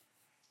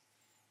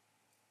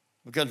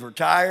 because we're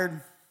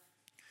tired.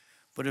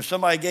 But if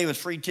somebody gave us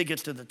free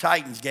tickets to the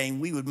Titans game,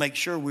 we would make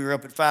sure we were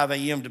up at 5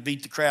 a.m. to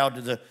beat the crowd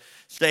to the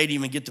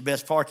stadium and get the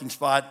best parking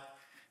spot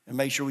and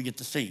make sure we get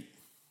the seat.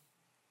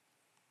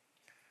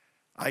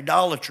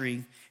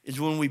 Idolatry is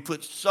when we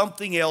put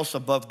something else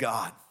above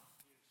God.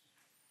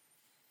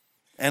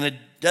 And it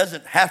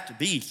doesn't have to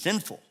be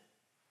sinful.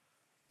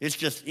 It's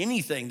just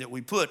anything that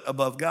we put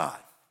above God.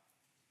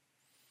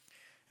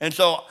 And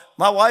so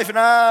my wife and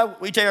I,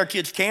 we take our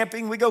kids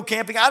camping. We go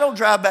camping. I don't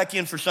drive back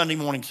in for Sunday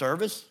morning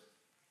service.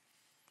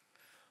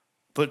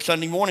 But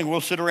Sunday morning, we'll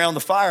sit around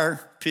the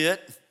fire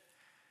pit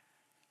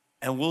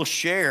and we'll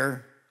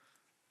share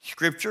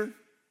scripture.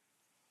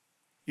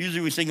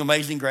 Usually we sing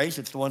Amazing Grace.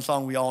 It's the one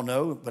song we all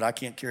know, but I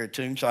can't carry a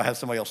tune, so I have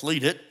somebody else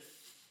lead it.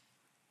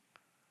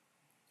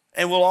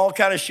 And we'll all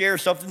kind of share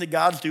something that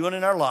God's doing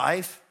in our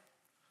life.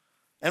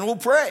 And we'll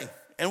pray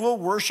and we'll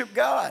worship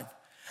God.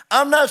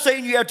 I'm not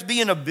saying you have to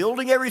be in a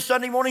building every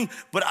Sunday morning,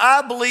 but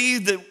I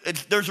believe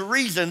that there's a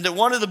reason that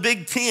one of the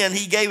big 10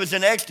 he gave us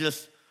in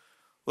Exodus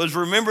was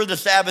remember the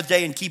Sabbath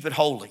day and keep it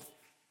holy.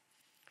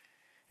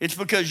 It's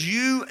because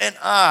you and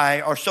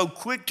I are so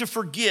quick to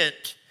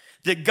forget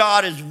that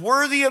God is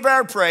worthy of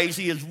our praise.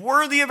 He is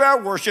worthy of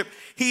our worship.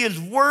 He is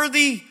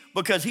worthy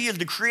because he is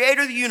the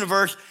creator of the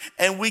universe,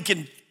 and we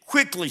can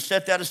quickly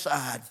set that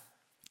aside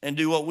and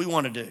do what we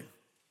want to do.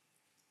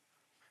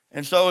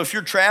 And so if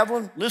you're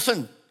traveling,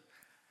 listen,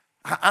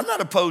 I'm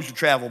not opposed to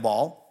travel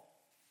ball.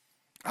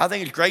 I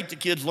think it's great that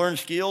kids learn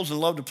skills and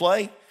love to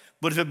play,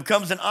 but if it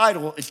becomes an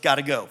idol, it's got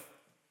to go.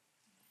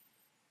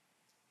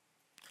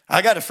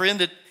 I got a friend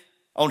that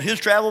on his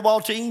travel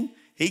ball team,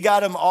 he got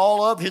them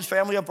all up, his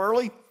family up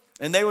early,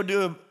 and they would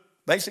do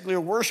basically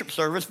a worship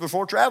service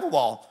before travel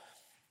ball.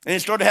 And it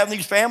started having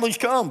these families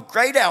come.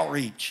 Great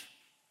outreach.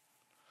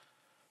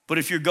 But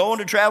if you're going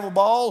to travel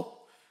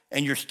ball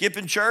and you're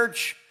skipping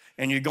church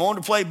and you're going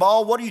to play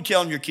ball, what are you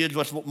telling your kids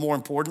what's more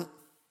important?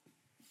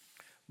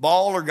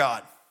 Ball or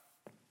God?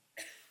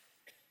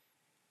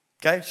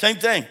 Okay, same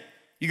thing.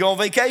 You go on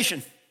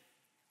vacation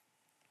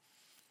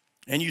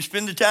and you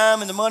spend the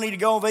time and the money to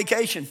go on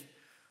vacation,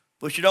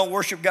 but you don't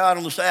worship God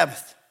on the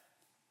Sabbath.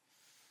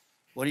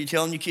 What are you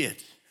telling your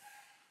kids?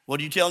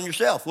 What are you telling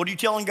yourself? What are you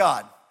telling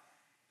God?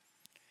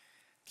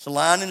 It's a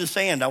line in the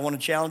sand I want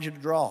to challenge you to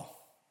draw.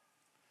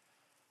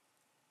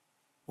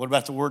 What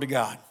about the Word of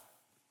God?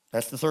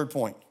 That's the third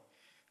point.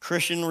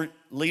 Christian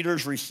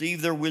leaders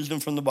receive their wisdom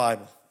from the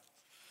Bible.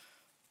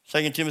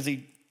 2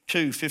 Timothy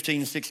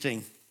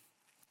 2:15-16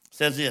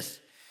 says this,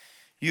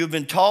 you have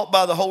been taught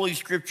by the Holy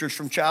Scriptures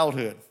from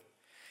childhood,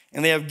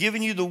 and they have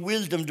given you the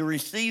wisdom to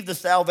receive the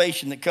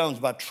salvation that comes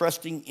by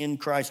trusting in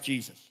Christ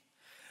Jesus.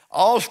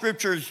 All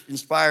Scripture is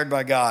inspired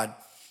by God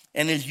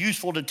and is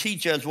useful to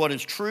teach us what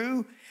is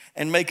true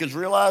and make us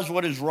realize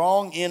what is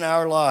wrong in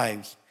our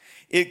lives.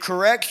 It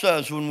corrects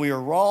us when we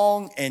are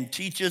wrong and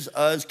teaches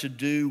us to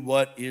do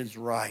what is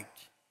right.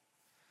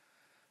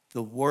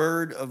 The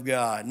Word of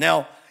God.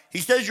 Now, he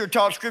says you're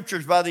taught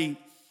Scriptures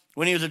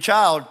when he was a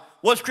child.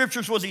 What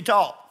Scriptures was he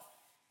taught?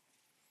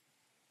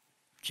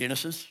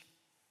 Genesis,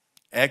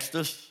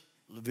 Exodus,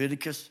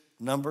 Leviticus,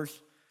 Numbers,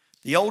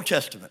 the Old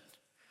Testament.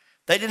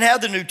 They didn't have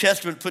the New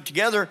Testament put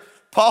together.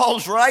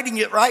 Paul's writing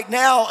it right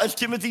now as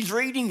Timothy's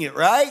reading it,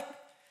 right?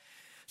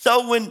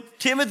 So when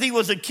Timothy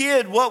was a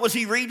kid, what was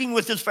he reading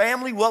with his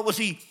family? What was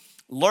he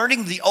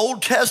learning? The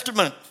Old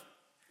Testament.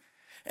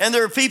 And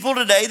there are people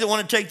today that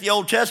want to take the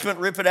Old Testament,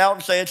 rip it out,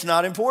 and say it's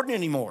not important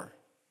anymore.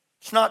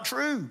 It's not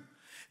true.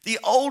 The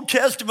Old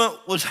Testament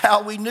was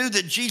how we knew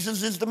that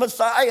Jesus is the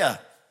Messiah.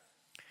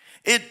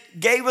 It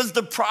gave us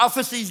the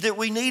prophecies that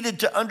we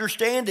needed to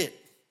understand it.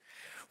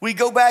 We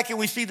go back and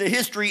we see the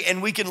history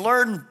and we can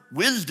learn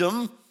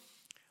wisdom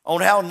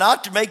on how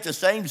not to make the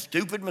same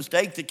stupid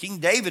mistake that King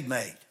David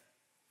made.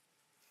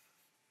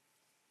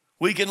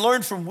 We can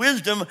learn from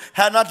wisdom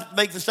how not to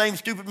make the same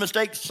stupid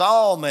mistake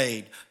Saul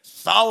made,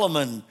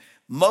 Solomon,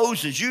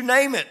 Moses, you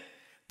name it.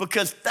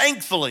 Because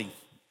thankfully,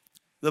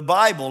 the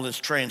Bible is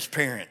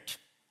transparent.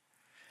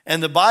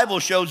 And the Bible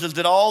shows us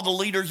that all the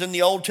leaders in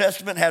the Old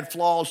Testament had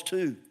flaws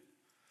too.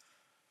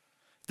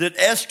 That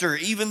Esther,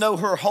 even though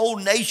her whole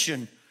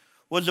nation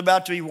was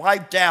about to be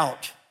wiped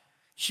out,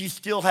 she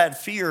still had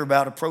fear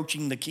about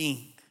approaching the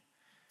king.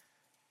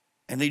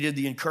 And needed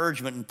the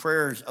encouragement and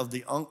prayers of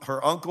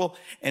her uncle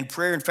and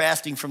prayer and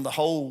fasting from the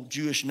whole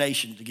Jewish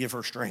nation to give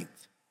her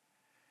strength.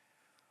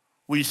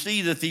 We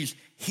see that these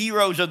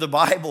heroes of the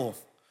Bible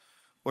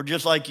were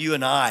just like you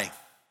and I.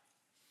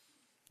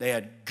 They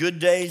had good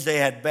days, they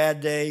had bad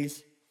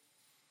days,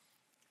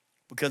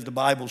 because the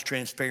Bible's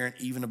transparent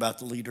even about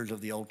the leaders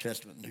of the Old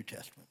Testament and New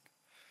Testament.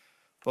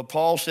 But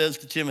Paul says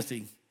to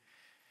Timothy,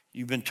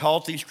 you've been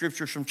taught these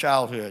scriptures from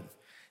childhood.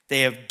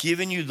 They have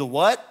given you the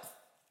what?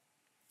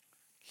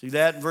 See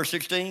that in verse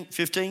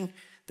 15?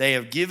 They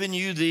have given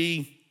you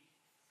the,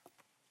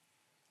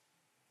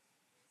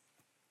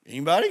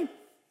 anybody?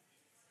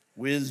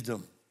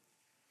 Wisdom.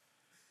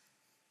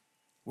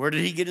 Where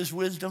did he get his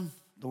wisdom?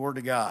 The Word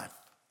of God.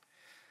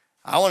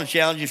 I want to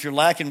challenge you if you're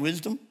lacking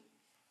wisdom.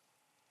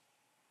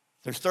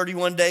 There's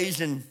 31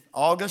 days in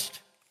August.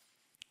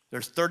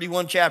 There's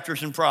 31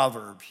 chapters in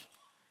Proverbs.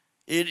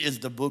 It is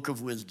the book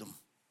of wisdom.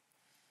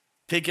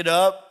 Pick it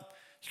up,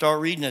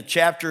 start reading a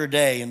chapter a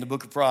day in the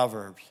book of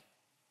Proverbs.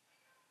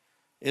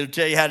 It'll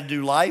tell you how to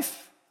do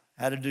life,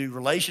 how to do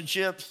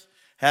relationships,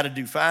 how to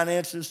do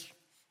finances.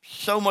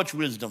 So much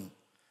wisdom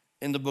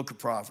in the book of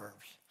Proverbs.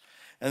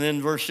 And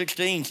then verse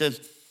 16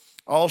 says,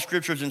 all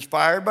scripture is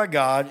inspired by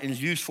God and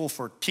is useful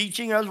for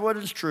teaching us what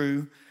is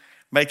true,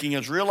 making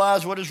us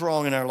realize what is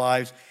wrong in our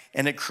lives,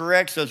 and it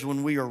corrects us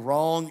when we are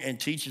wrong and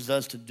teaches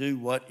us to do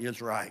what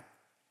is right.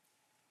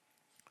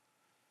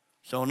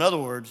 So in other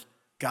words,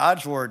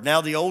 God's word,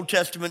 now the Old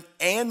Testament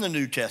and the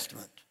New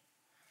Testament,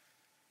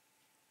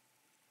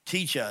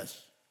 teach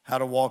us how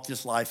to walk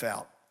this life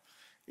out.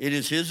 It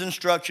is his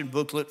instruction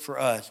booklet for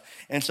us.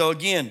 And so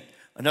again,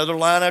 another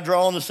line I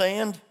draw in the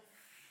sand,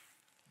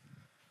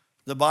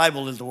 the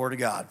Bible is the word of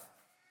God.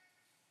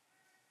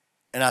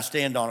 And I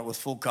stand on it with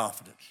full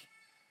confidence.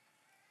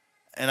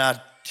 And I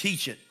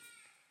teach it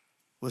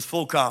with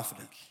full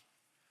confidence.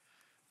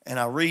 And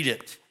I read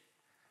it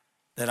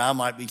that I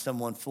might be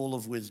someone full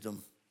of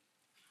wisdom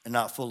and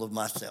not full of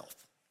myself.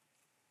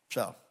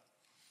 So,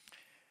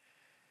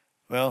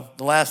 well,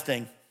 the last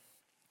thing,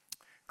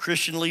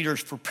 Christian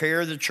leaders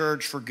prepare the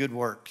church for good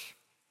works.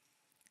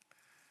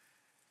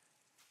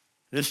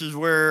 This is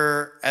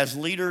where, as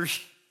leaders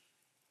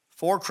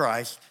for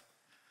Christ,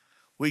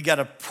 we got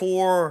to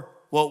pour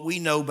what we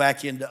know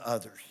back into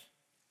others.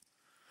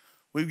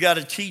 We've got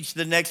to teach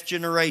the next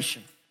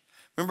generation.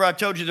 Remember I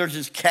told you there's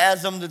this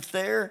chasm that's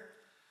there?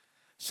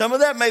 Some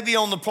of that may be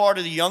on the part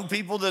of the young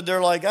people that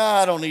they're like,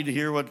 I don't need to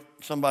hear what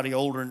somebody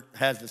older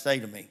has to say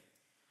to me.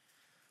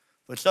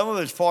 But some of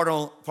it's part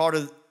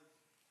of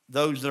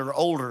those that are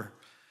older,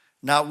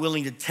 not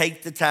willing to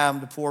take the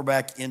time to pour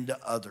back into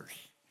others.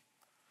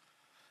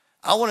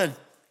 I want to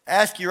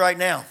ask you right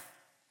now,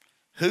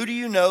 who do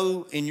you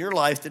know in your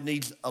life that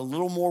needs a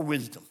little more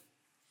wisdom?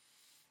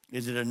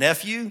 Is it a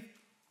nephew,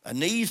 a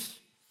niece?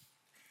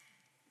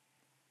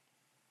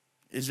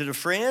 Is it a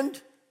friend,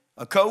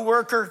 a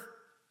coworker?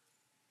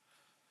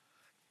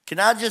 Can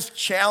I just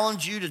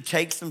challenge you to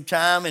take some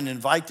time and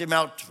invite them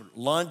out for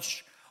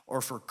lunch or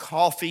for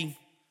coffee?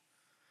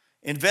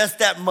 Invest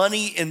that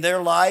money in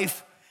their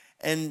life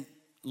and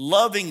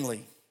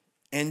lovingly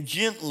and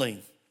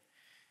gently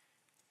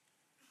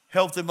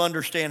help them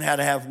understand how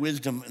to have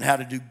wisdom and how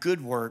to do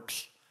good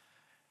works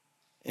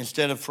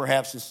instead of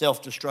perhaps the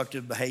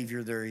self-destructive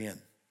behavior they're in.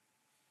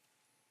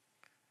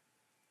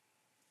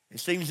 It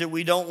seems that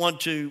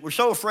we're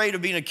so afraid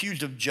of being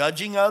accused of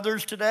judging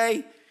others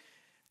today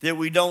that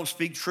we don't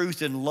speak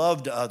truth and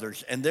love to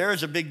others. And there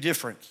is a big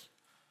difference,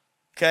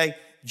 okay?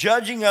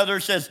 Judging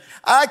others says,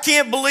 I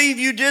can't believe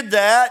you did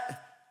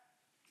that.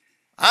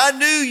 I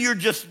knew you're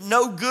just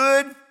no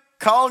good.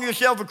 Calling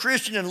yourself a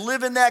Christian and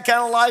living that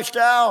kind of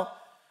lifestyle,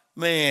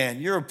 man,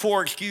 you're a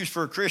poor excuse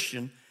for a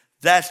Christian.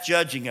 That's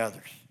judging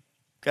others,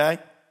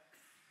 okay?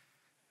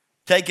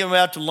 Taking them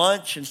out to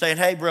lunch and saying,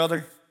 hey,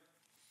 brother,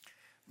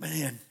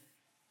 man,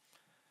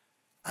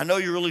 I know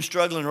you're really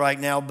struggling right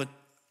now, but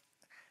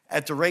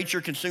at the rate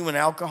you're consuming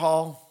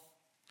alcohol,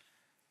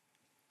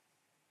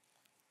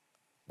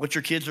 what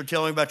your kids are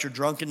telling you about your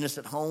drunkenness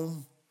at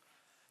home,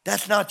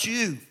 that's not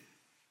you.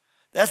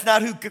 That's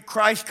not who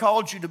Christ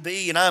called you to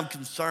be, and I'm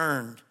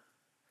concerned.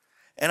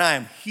 And I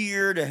am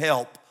here to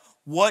help.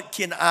 What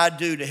can I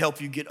do to help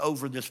you get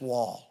over this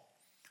wall?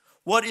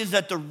 What is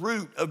at the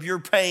root of your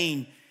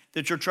pain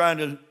that you're trying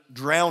to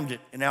drown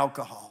it in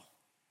alcohol?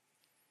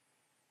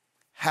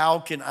 How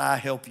can I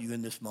help you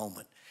in this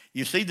moment?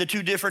 You see the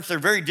two differences? They're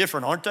very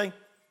different, aren't they?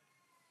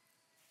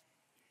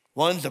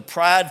 One's a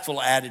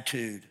prideful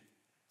attitude.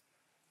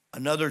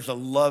 Another's a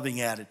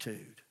loving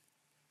attitude.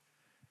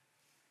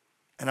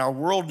 And our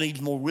world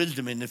needs more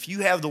wisdom. And if you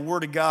have the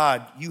Word of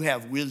God, you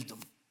have wisdom.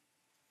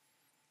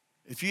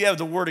 If you have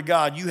the Word of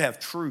God, you have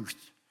truth.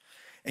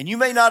 And you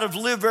may not have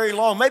lived very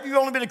long. Maybe you've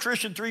only been a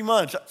Christian 3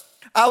 months.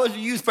 I was a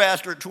youth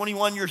pastor at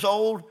 21 years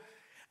old,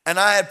 and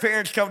I had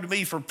parents come to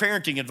me for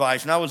parenting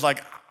advice. And I was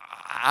like,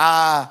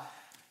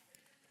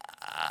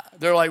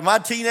 they're like, my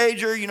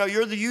teenager,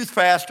 you're the youth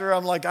pastor.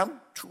 I'm like, I'm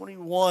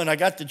 21. I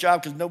got the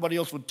job because nobody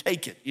else would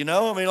take it,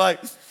 I mean, like,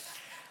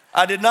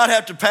 I did not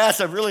have to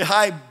pass a really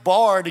high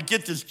bar to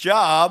get this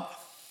job.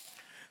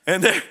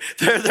 And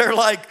they're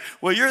like,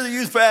 well, you're the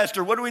youth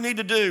pastor. What do we need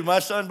to do? My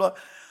son, blah.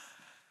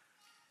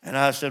 And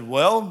I said,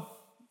 well,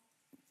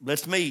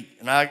 let's meet.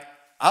 And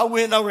I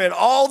went and I read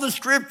all the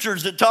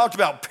scriptures that talked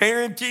about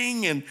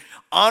parenting and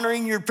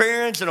honoring your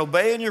parents and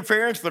obeying your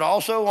parents, but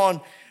also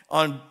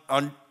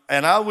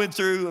and I went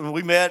through, and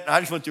we met, and I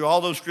just went through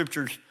all those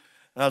scriptures.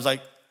 And I was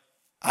like,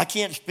 I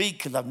can't speak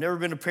because I've never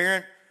been a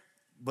parent,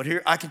 but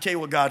here, I can tell you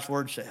what God's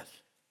word says.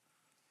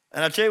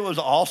 And I tell you what was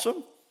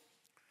awesome.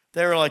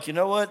 They were like, you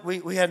know what?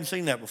 We hadn't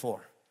seen that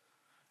before.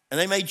 And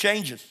they made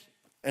changes,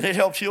 and it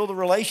helps heal the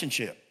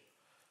relationship.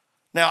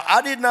 Now,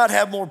 I did not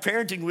have more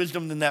parenting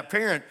wisdom than that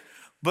parent,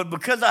 but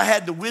because I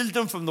had the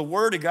wisdom from the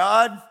Word of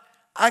God,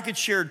 I could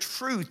share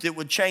truth that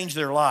would change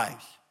their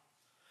lives.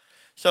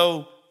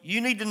 So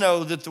you need to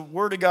know that the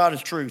Word of God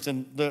is truth.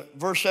 And the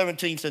verse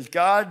 17 says,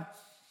 God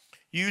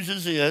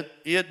uses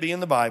it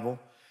being the Bible,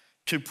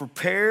 to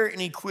prepare and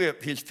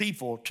equip his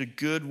people to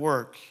good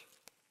works.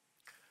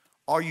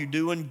 Are you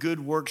doing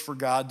good works for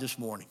God this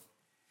morning?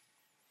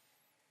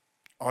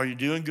 Are you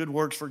doing good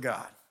works for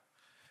God?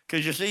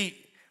 Because you see,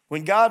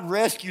 When God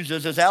rescues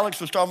us, as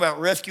Alex was talking about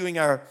rescuing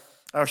our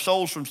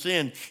souls from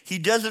sin, he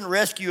doesn't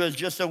rescue us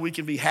just so we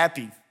can be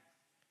happy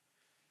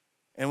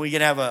and we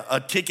can have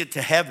a ticket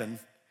to heaven.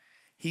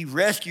 He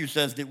rescues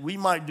us that we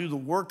might do the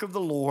work of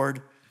the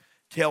Lord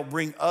to help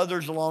bring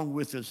others along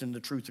with us in the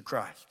truth of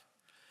Christ.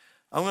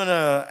 I'm going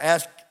to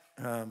ask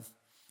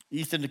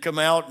Ethan to come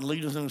out and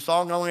lead us in a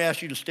song. I'm going to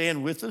ask you to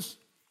stand with us.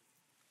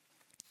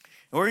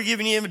 And we're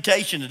giving you an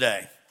invitation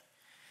today.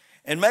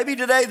 And maybe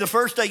today the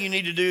first thing you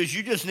need to do is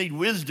you just need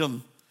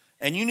wisdom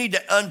and you need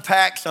to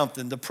unpack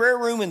something. The prayer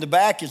room in the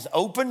back is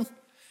open.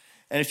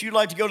 And if you'd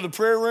like to go to the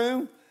prayer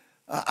room,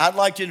 I'd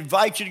like to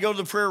invite you to go to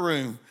the prayer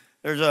room.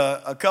 There's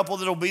a couple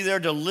that'll be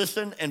there to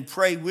listen and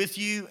pray with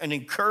you and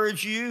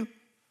encourage you.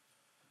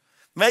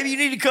 Maybe you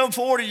need to come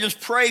forward and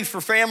just pray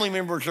for family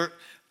members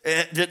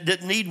that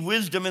need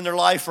wisdom in their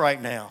life right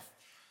now.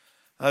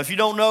 If you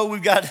don't know, we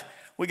got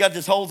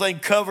this whole thing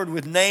covered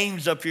with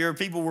names up here.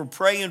 People we're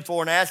praying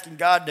for and asking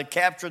God to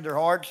capture their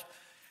hearts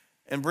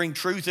and bring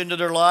truth into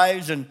their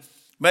lives. And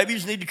maybe you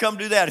just need to come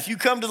do that. If you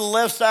come to the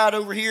left side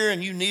over here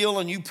and you kneel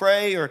and you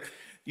pray or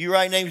you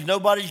write names,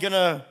 nobody's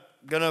gonna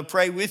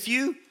pray with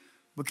you,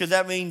 because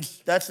that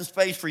means that's the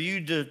space for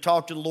you to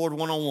talk to the Lord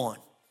one-on-one.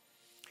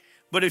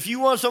 But if you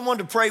want someone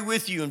to pray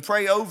with you and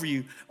pray over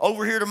you,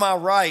 over here to my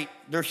right,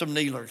 there's some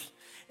kneelers.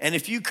 And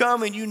if you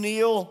come and you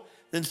kneel,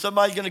 then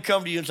somebody's going to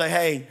come to you and say,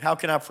 hey, how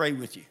can I pray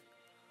with you?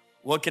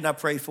 What can I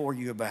pray for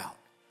you about?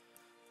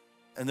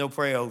 And they'll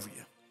pray over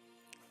you.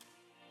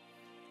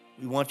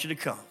 We want you to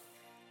come.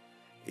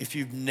 If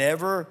you've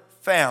never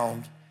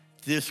found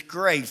this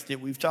grace that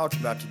we've talked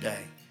about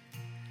today,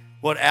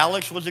 what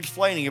Alex was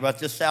explaining about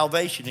this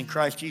salvation in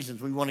Christ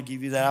Jesus, we want to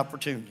give you that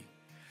opportunity.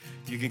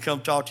 You can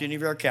come talk to any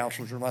of our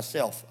counselors or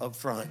myself up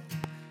front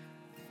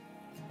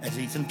as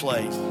Ethan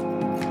plays.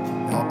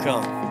 I'll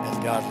come as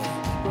God leads.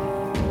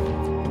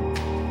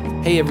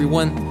 Hey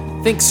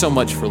everyone, thanks so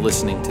much for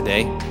listening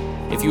today.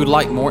 If you would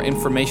like more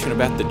information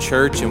about the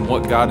church and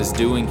what God is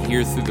doing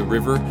here through the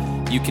river,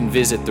 you can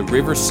visit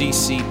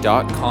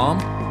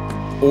therivercc.com,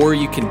 or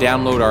you can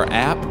download our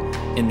app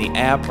in the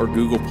App or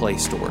Google Play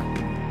Store.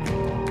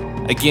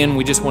 Again,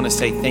 we just want to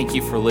say thank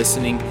you for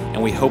listening,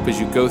 and we hope as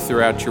you go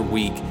throughout your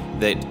week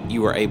that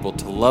you are able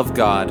to love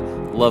God,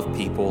 love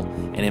people,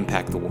 and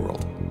impact the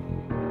world.